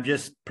 And I'm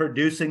just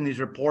producing these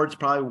reports,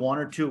 probably 1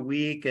 or 2 a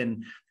week,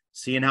 and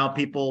seeing how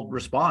people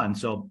respond.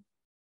 So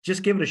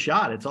just give it a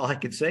shot. It's all I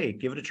could say.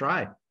 Give it a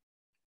try.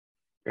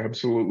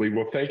 Absolutely.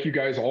 Well, thank you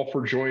guys all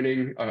for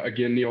joining.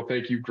 Again, Neil,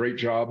 thank you. Great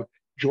job.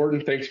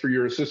 Jordan, thanks for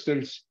your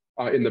assistance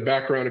in the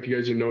background. If you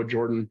guys didn't know,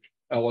 Jordan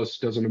Ellis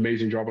does an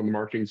amazing job on the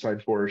marketing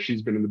side for us.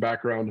 She's been in the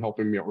background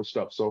helping me out with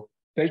stuff. So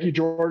thank you,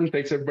 Jordan.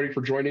 Thanks everybody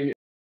for joining.